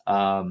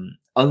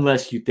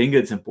 Unless you think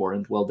it's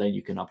important, well, then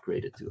you can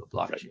upgrade it to a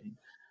blockchain.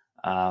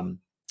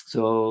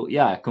 So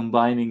yeah,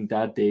 combining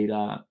that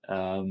data,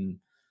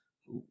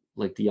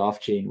 like the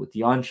off-chain with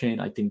the on-chain,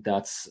 I think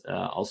that's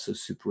also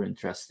super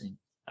interesting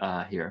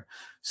here.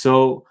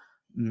 So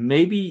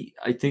maybe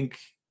I think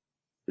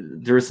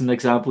there's an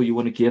example you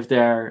want to give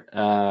there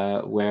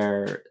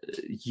where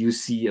you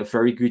see a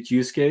very good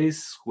use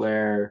case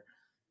where,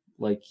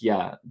 like,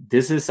 yeah,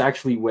 this is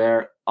actually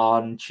where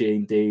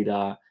on-chain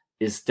data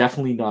is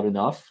definitely not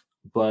enough,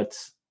 but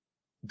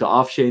the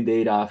off-chain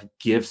data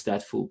gives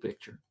that full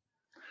picture.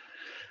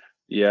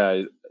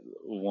 Yeah,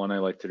 one I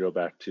like to go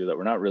back to that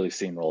we're not really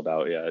seeing rolled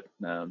out yet,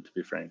 to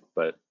be frank,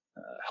 but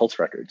health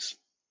records.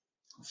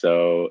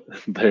 So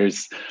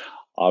there's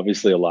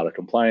obviously a lot of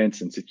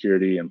compliance and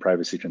security and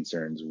privacy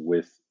concerns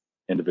with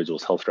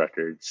individuals' health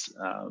records.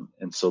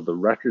 And so the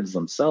records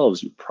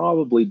themselves, you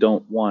probably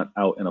don't want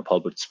out in a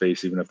public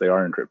space, even if they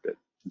are encrypted.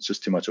 It's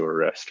just too much of a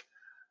risk.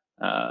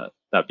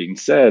 That being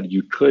said,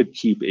 you could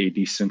keep a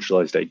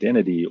decentralized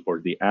identity or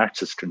the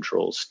access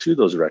controls to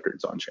those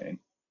records on chain.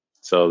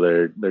 So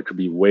there could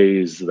be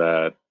ways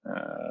that,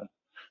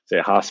 say,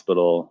 a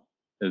hospital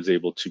is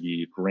able to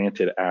be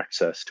granted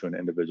access to an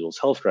individual's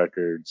health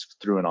records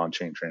through an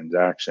on-chain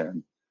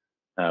transaction,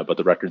 but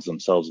the records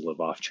themselves live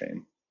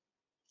off-chain.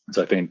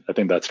 So I think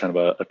that's kind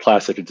of a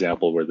classic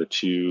example where the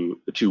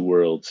two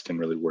worlds can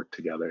really work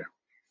together.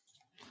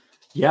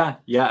 Yeah,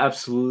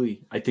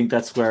 absolutely. I think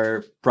that's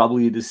where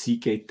probably the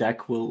CK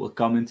tech will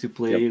come into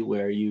play, yep.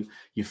 Where you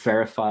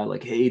verify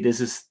like, hey, this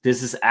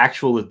is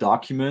actual a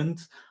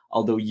document,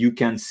 although you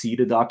can see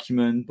the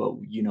document, but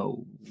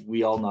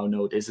we all now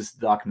know this is the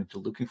document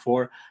you're looking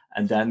for,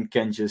 and then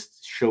can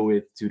just show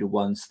it to the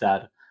ones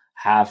that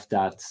have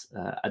that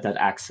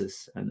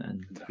access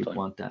and exactly.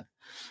 Want that.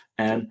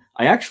 And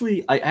I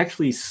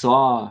actually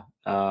saw.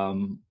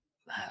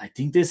 I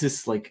think this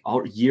is like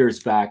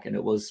years back, and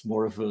it was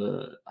more of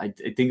I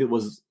think it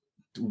was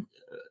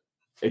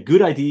a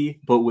good idea,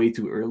 but way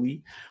too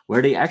early,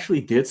 where they actually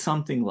did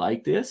something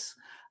like this,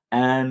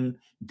 and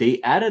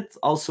they added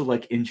also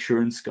like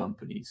insurance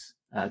companies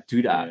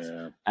to that.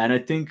 Yeah. And I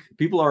think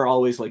people are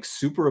always like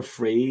super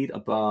afraid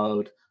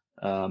about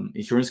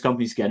insurance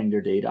companies getting their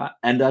data,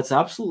 and that's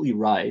absolutely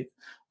right.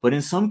 But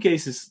in some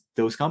cases,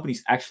 those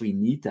companies actually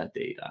need that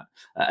data,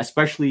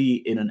 especially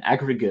in an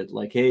aggregate,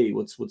 like, hey,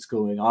 what's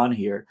going on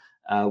here?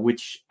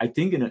 Which I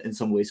think in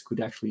some ways could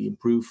actually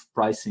improve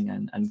pricing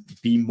and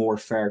be more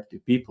fair to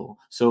people.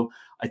 So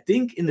I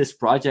think in this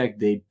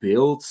project, they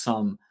built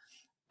some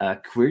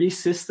query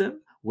system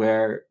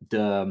where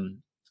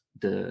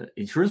the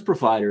insurance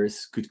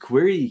providers could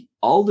query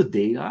all the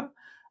data,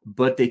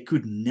 but they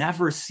could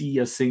never see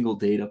a single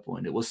data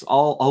point. It was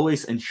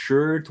always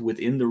ensured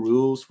within the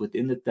rules,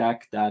 within the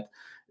tech, that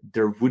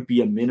there would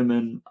be a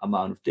minimum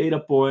amount of data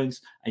points,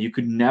 and you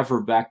could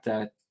never track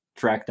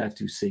that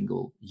to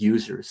single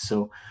users.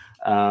 So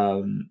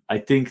I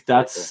think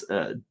that's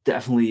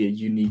definitely a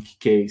unique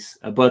case.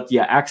 But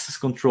yeah, access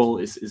control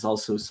is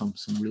also some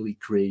really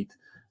great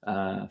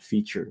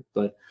feature.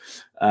 But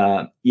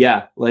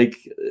yeah,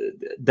 like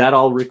that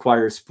all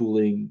requires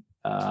pooling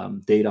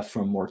data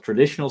from more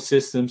traditional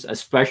systems,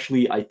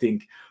 especially I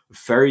think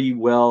very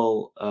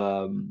well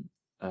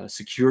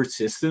secured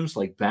systems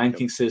like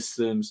banking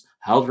systems,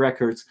 health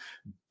records.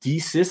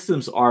 These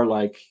systems are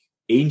like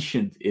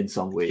ancient in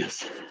some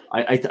ways.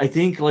 I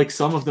think like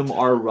some of them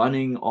are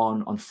running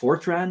on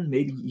Fortran.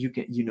 Maybe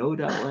you know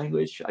that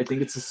language. I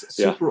think it's a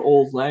super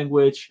old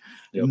language.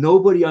 Yep.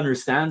 Nobody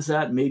understands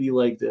that. Maybe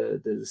like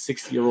the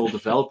 60-year-old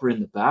developer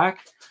in the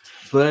back,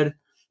 but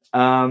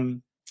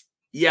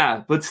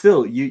yeah, but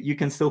still, you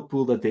can still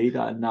pull the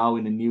data now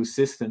in a new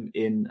system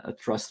in a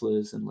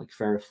trustless and like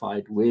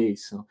verified way.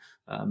 So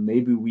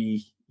maybe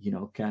we,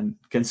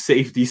 can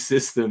save these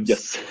systems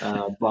Yes.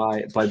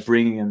 by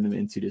bringing them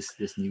into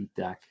this new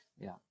deck.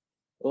 Yeah.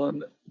 Well,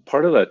 and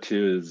part of that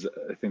too is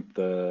I think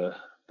the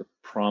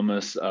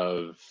promise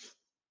of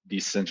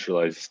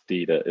decentralized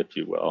data, if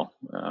you will,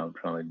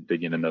 probably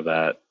digging into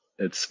that.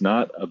 It's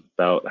not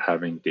about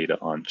having data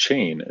on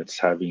chain; it's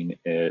having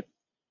it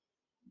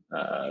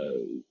uh,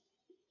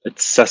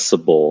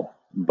 accessible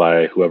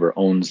by whoever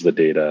owns the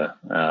data,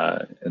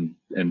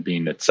 and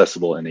being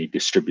accessible in a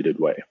distributed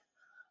way.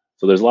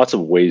 So there's lots of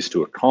ways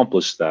to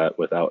accomplish that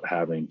without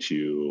having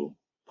to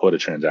put a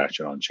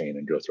transaction on chain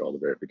and go through all the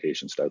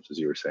verification steps, as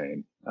you were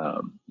saying.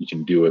 You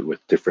can do it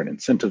with different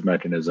incentive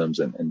mechanisms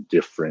and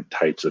different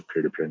types of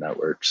peer-to-peer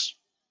networks.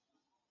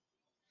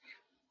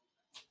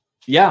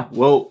 Yeah,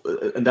 well,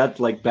 and that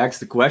like begs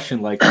the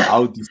question, like,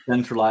 how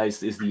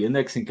decentralized is the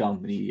indexing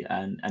company,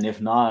 and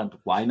if not,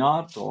 why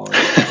not? Or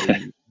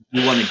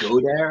you want to go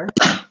there?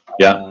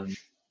 Yeah, Um,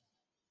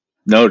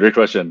 no, great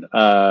question.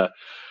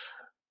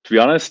 To be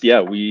honest,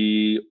 yeah,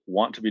 we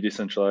want to be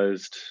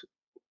decentralized,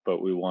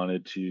 but we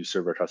wanted to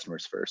serve our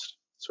customers first.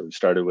 So we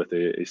started with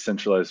a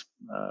centralized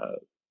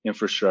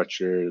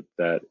infrastructure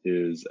that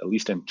is at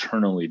least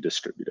internally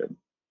distributed.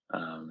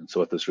 And so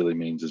what this really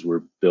means is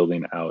we're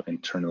building out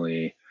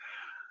internally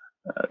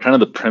kind of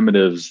the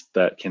primitives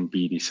that can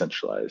be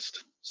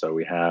decentralized. So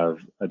we have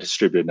a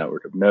distributed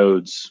network of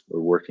nodes.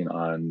 We're working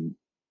on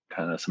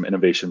kind of some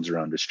innovations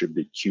around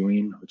distributed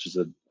queuing, which is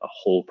a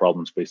whole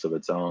problem space of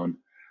its own,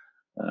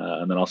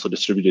 and then also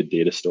distributed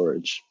data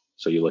storage.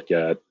 So you look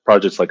at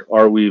projects like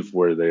Arweave,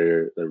 where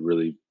they're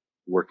really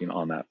working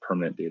on that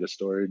permanent data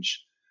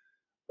storage,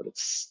 but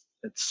it's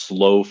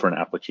slow for an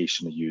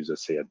application to use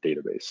as, say, a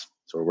database.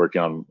 So we're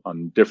working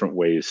on different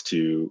ways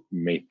to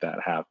make that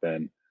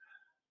happen.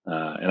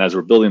 And as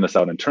we're building this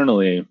out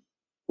internally,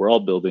 we're all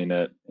building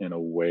it in a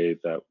way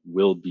that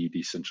will be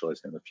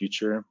decentralized in the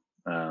future.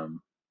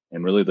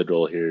 And really, the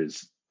goal here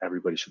is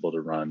everybody should be able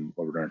to run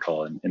what we're going to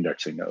call an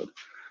indexing node.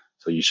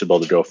 So you should be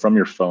able to go from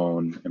your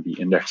phone and be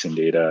indexing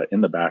data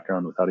in the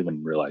background without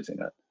even realizing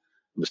it.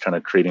 I'm just kind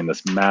of creating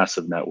this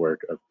massive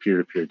network of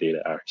peer-to-peer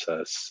data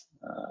access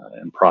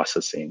and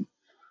processing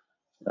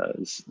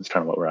is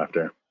kind of what we're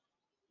after.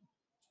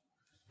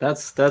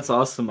 that's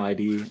awesome,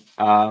 ID.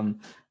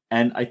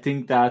 And I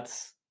think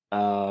that's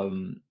a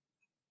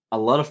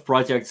lot of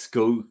projects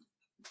go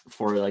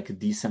for like a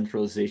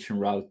decentralization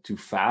route too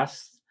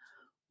fast,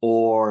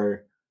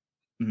 or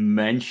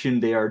mention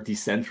they are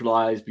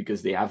decentralized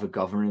because they have a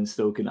governance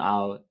token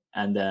out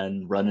and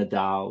then run a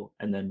DAO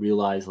and then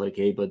realize like,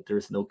 hey, but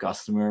there's no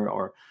customer,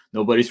 or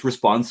nobody's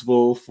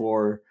responsible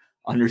for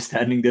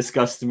understanding this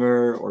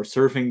customer or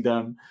serving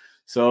them.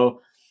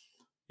 So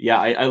yeah,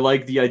 I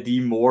like the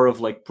idea more of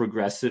like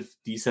progressive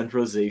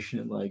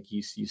decentralization. Like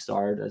you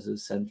start as a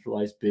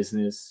centralized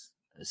business,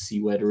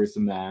 see where there is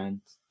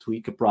demand,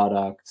 tweak a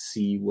product,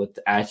 see what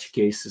the edge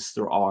cases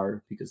there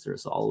are, because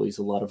there's always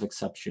a lot of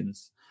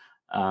exceptions.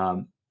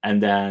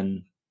 And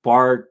then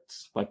part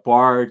by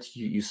part,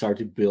 you start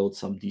to build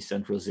some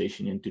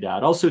decentralization into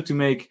that. Also to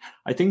make,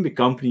 I think, the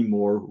company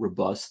more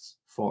robust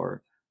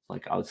for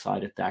like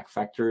outside attack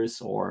factors,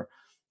 or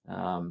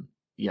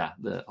yeah,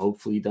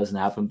 hopefully it doesn't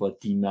happen, but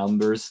team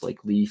members like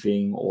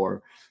leaving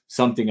or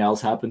something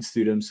else happens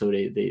to them, so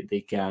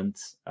they can't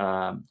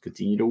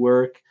continue to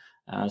work,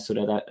 so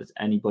that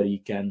anybody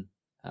can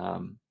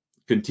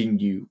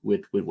continue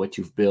with what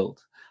you've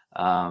built.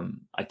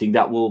 I think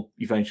that will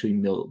eventually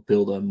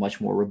build a much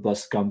more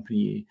robust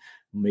company,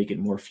 make it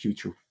more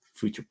future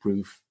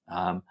proof.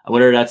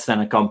 Whether that's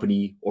then a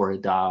company or a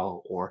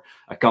DAO, or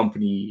a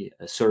company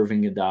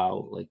serving a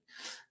DAO, like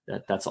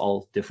that's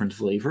all different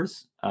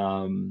flavors.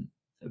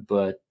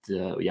 But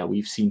yeah,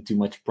 we've seen too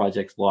much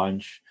project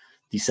launch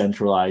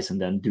decentralized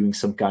and then doing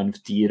some kind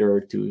of theater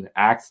to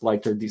act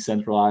like they're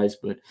decentralized,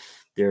 but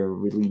they're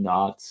really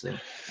not. So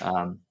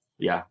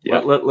yeah, Yeah.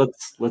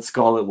 let's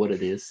call it what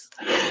it is.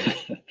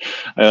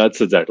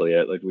 That's exactly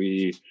it. Like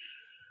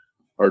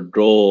our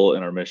goal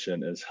and our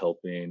mission is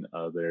helping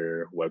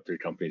other Web3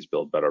 companies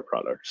build better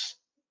products.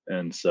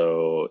 And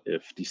so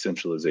if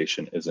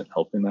decentralization isn't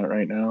helping that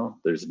right now,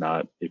 there's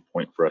not a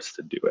point for us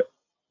to do it.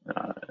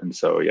 And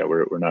so, yeah,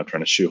 we're not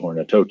trying to shoehorn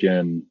a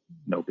token.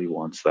 Nobody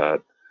wants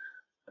that.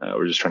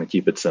 We're just trying to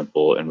keep it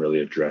simple and really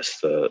address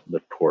the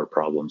core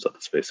problems that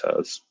the space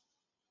has.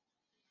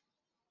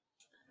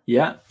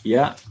 Yeah,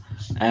 yeah.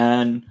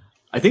 And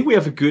I think we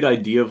have a good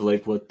idea of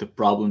like what the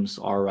problems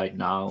are right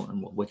now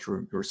and what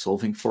you're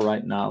solving for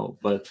right now.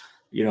 But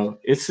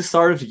it's the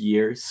start of the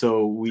year,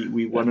 so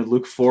we want to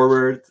look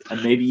forward,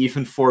 and maybe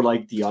even for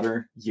like the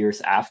other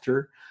years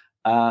after.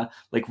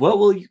 Like, what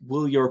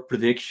will your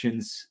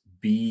predictions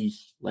be?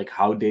 Like,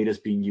 how data is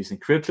being used in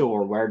crypto,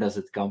 or where does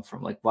it come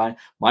from? Like,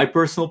 my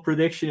personal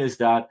prediction is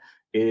that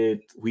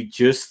we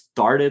just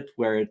started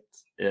where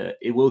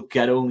it will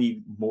get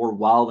only more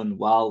wild and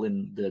wild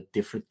in the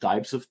different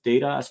types of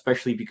data,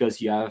 especially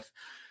because you have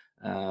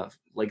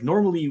like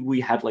normally we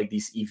had like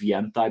these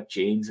EVM type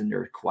chains and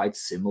they're quite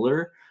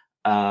similar,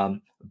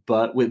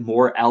 but with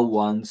more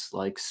L1s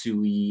like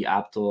Sui,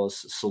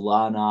 Aptos,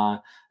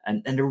 Solana,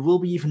 and there will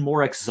be even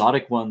more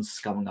exotic ones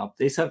coming up.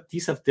 These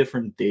have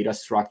different data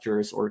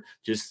structures or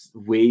just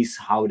ways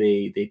how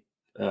they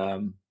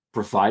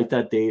provide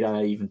that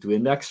data even to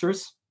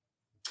indexers.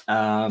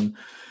 And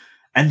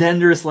then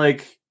there's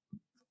like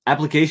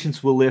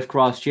applications will live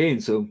cross chain,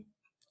 so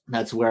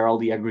that's where all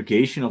the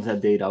aggregation of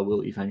that data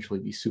will eventually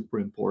be super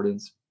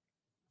important.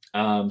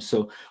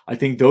 So I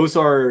think those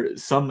are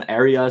some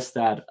areas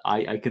that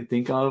I can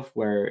think of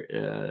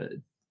where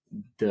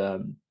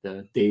the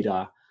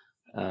data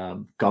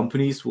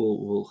companies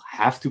will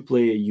have to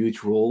play a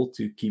huge role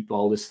to keep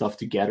all this stuff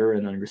together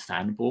and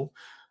understandable.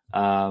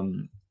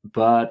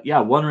 But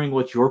yeah, wondering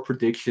what your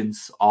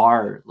predictions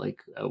are,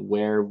 like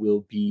where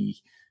will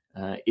be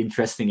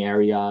interesting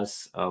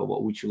areas,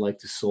 what would you like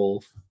to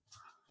solve?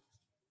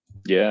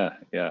 Yeah,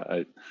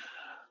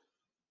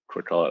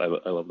 quick call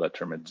it. I love that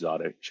term,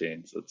 exotic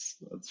chains. That's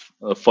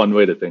a fun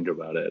way to think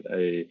about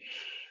it.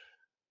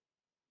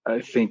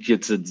 I think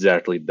it's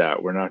exactly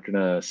that.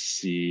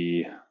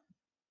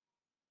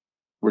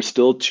 We're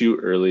still too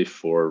early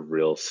for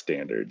real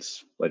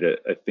standards. Like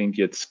I think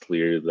it's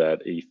clear that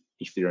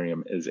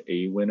Ethereum is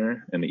a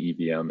winner and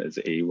the EVM is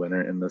a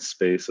winner in this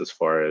space as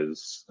far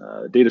as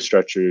data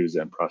structures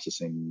and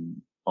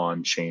processing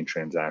on-chain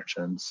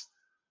transactions.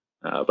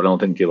 But I don't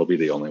think it'll be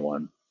the only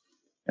one.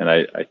 And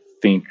I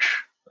think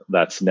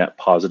that's net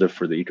positive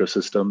for the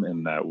ecosystem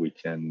in that we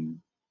can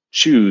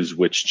choose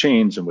which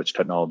chains and which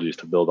technologies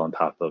to build on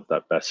top of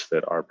that best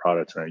fit our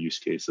products and our use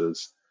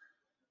cases.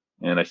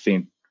 And I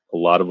think a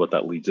lot of what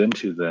that leads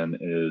into then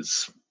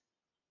is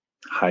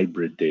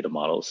hybrid data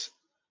models.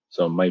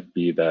 So it might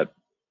be that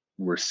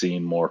we're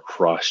seeing more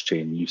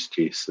cross-chain use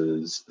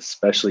cases,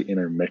 especially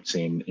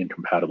intermixing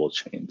incompatible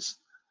chains.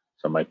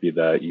 So it might be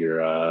that you're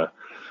a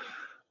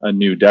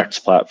new DEX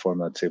platform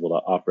that's able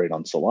to operate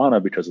on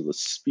Solana because of the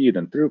speed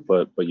and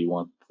throughput, but you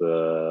want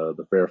the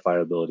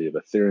verifiability of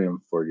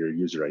Ethereum for your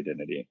user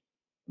identity.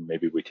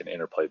 Maybe we can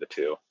interplay the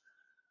two.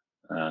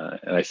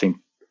 And I think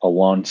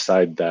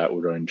alongside that,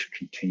 we're going to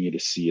continue to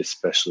see,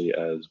 especially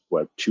as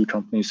Web2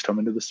 companies come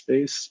into the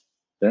space,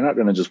 they're not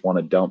going to just want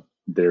to dump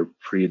their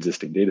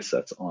pre-existing data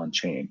sets on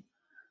chain.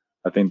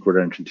 I think we're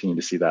going to continue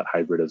to see that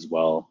hybrid as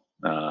well.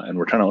 And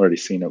we're kind of already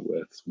seeing it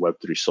with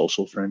Web3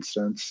 social, for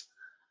instance,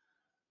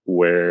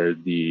 where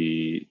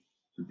the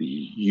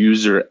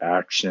user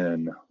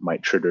action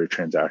might trigger a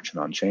transaction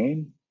on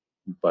chain,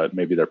 but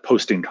maybe they're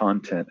posting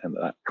content and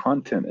that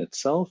content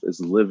itself is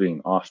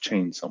living off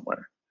chain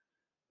somewhere.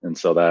 And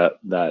so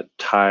that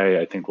tie,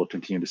 I think we'll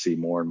continue to see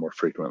more and more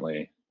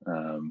frequently,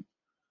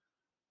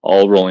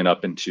 all rolling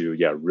up into,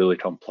 really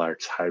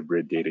complex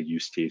hybrid data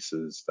use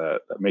cases that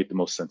make the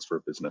most sense for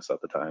a business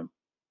at the time.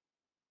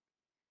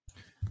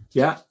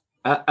 Yeah,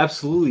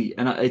 absolutely.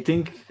 And I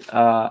think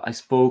I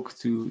spoke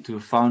to a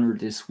founder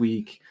this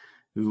week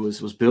who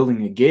was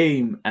building a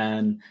game,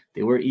 and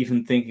they were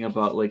even thinking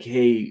about like,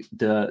 hey,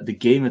 the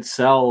game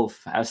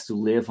itself has to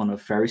live on a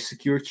very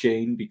secure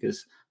chain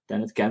because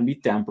then it can be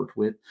tampered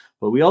with.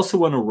 But we also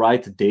want to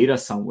write the data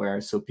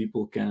somewhere so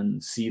people can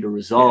see the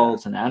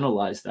results and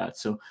analyze that.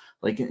 So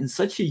like in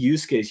such a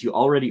use case, you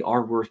already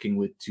are working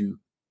with two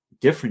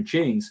different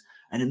chains.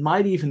 And it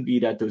might even be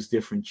that those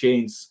different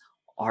chains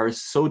are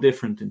so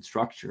different in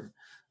structure,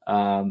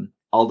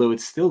 although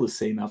it's still the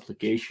same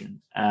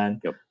application.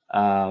 And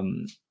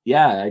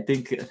I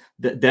think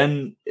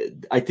then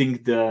I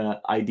think the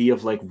idea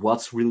of like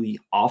what's really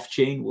off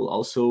chain will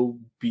also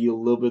be a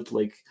little bit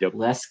like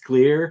less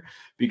clear,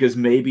 because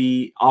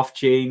maybe off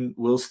chain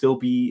will still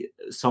be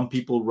some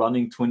people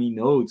running 20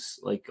 nodes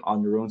like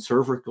on their own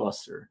server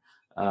cluster,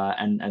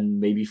 and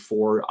maybe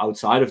 4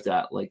 outside of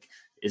that. Like,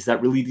 is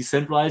that really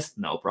decentralized?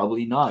 No,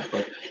 probably not.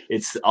 But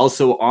it's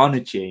also on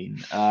a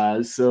chain.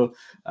 But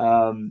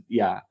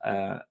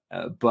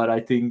I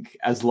think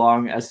as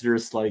long as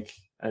there's like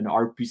an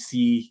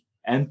RPC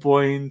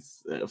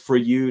endpoint for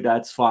you,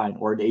 that's fine,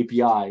 or an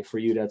API for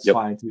you, that's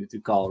fine to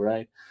call,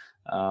 right?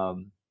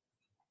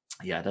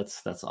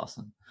 That's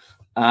awesome.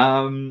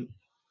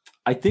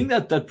 I think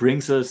that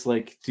brings us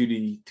like to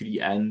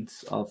the end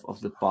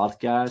of the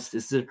podcast.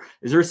 Is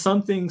there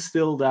something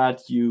still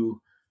that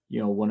you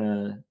want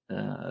to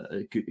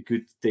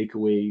could take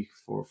away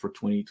for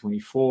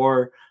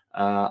 2024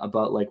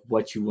 about like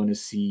what you want to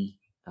see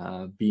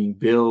being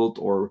built,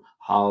 or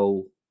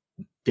how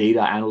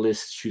data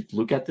analysts should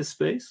look at this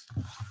space?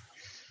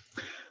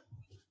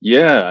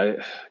 Yeah, I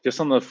guess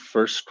on the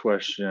first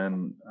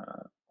question,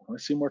 I want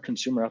to see more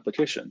consumer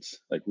applications.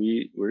 Like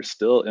we're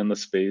still in the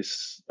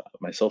space,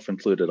 myself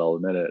included, I'll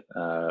admit it.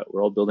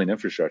 We're all building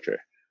infrastructure.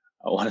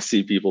 I want to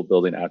see people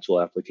building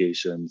actual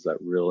applications that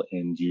real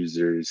end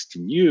users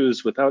can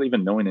use without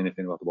even knowing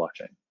anything about the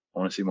blockchain. I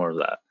want to see more of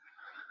that.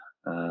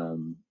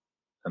 And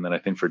then I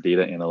think for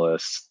data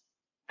analysts,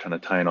 kind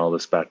of tying all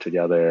this back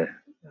together,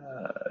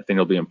 I think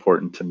it'll be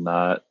important to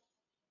not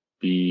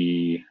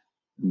be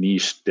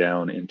niched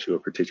down into a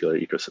particular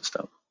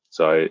ecosystem.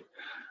 So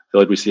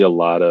feel like we see a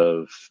lot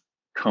of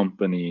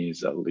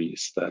companies, at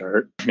least, that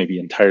are maybe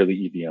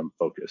entirely EVM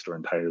focused or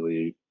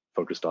entirely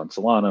focused on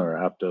Solana or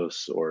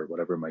Aptos or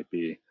whatever it might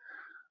be. I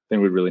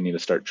think we really need to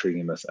start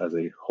treating this as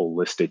a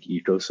holistic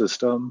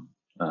ecosystem,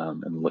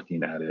 and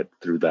looking at it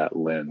through that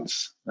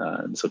lens.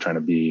 And so trying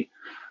to be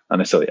not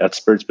necessarily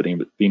experts, but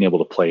being able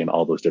to play in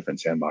all those different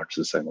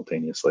sandboxes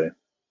simultaneously.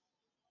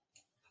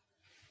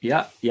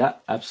 Yeah,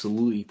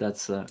 absolutely.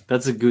 That's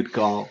a good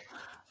call.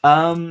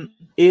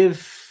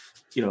 If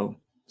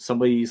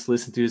somebody's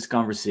listened to this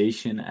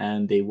conversation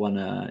and they want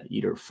to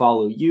either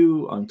follow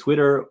you on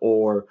Twitter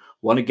or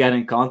want to get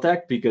in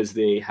contact because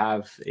they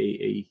have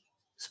a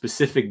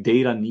specific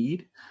data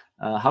need,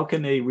 how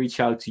can they reach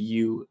out to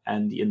you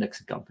and the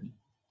indexing company?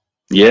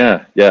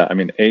 Yeah. I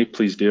mean,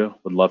 please do.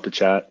 Would love to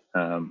chat,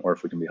 or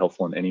if we can be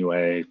helpful in any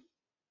way,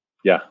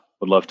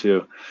 would love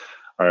to.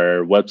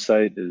 Our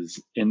website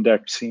is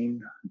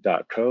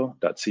indexing.co.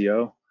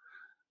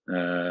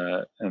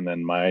 And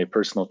then my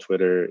personal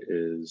Twitter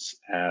is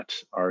at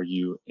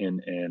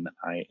RUNNINYETI.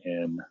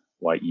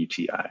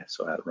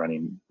 So at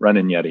running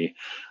Yeti.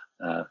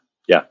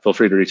 Feel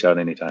free to reach out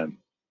anytime.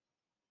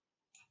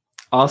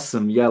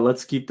 Awesome. Yeah,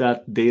 let's keep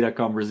that data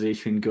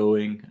conversation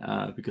going,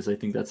 because I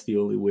think that's the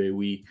only way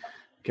we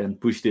can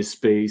push this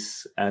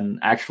space and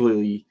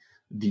actually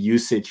the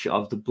usage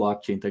of the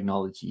blockchain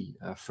technology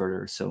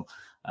further. So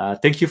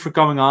thank you for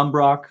coming on,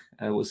 Brock.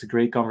 It was a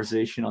great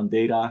conversation on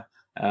data.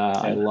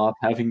 I love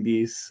having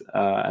these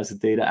as a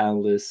data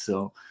analyst.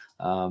 So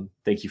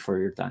thank you for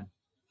your time.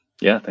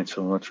 Yeah, thanks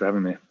so much for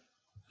having me.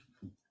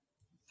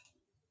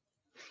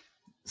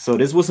 So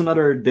this was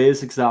another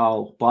Deus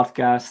Exile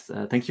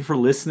podcast. Thank you for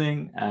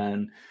listening,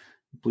 and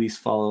please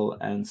follow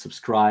and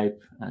subscribe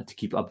to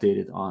keep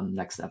updated on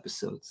next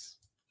episodes.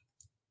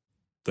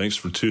 Thanks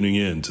for tuning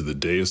in to the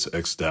Deus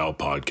Exile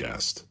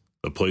podcast,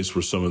 a place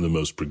where some of the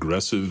most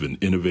progressive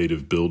and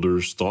innovative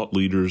builders, thought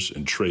leaders,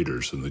 and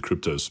traders in the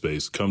crypto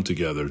space come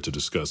together to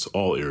discuss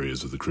all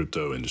areas of the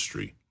crypto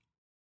industry.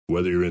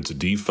 Whether you're into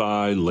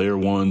DeFi, Layer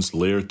 1s,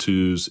 Layer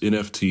 2s,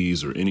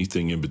 NFTs, or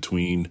anything in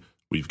between,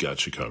 we've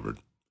got you covered.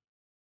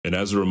 And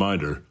as a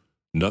reminder,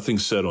 nothing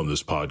said on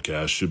this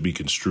podcast should be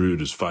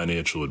construed as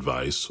financial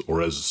advice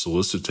or as a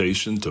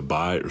solicitation to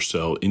buy or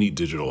sell any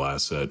digital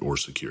asset or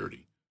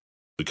security.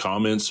 The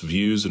comments,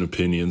 views, and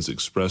opinions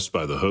expressed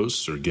by the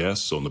hosts or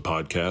guests on the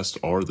podcast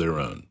are their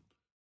own.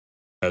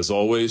 As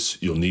always,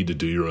 you'll need to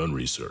do your own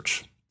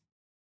research.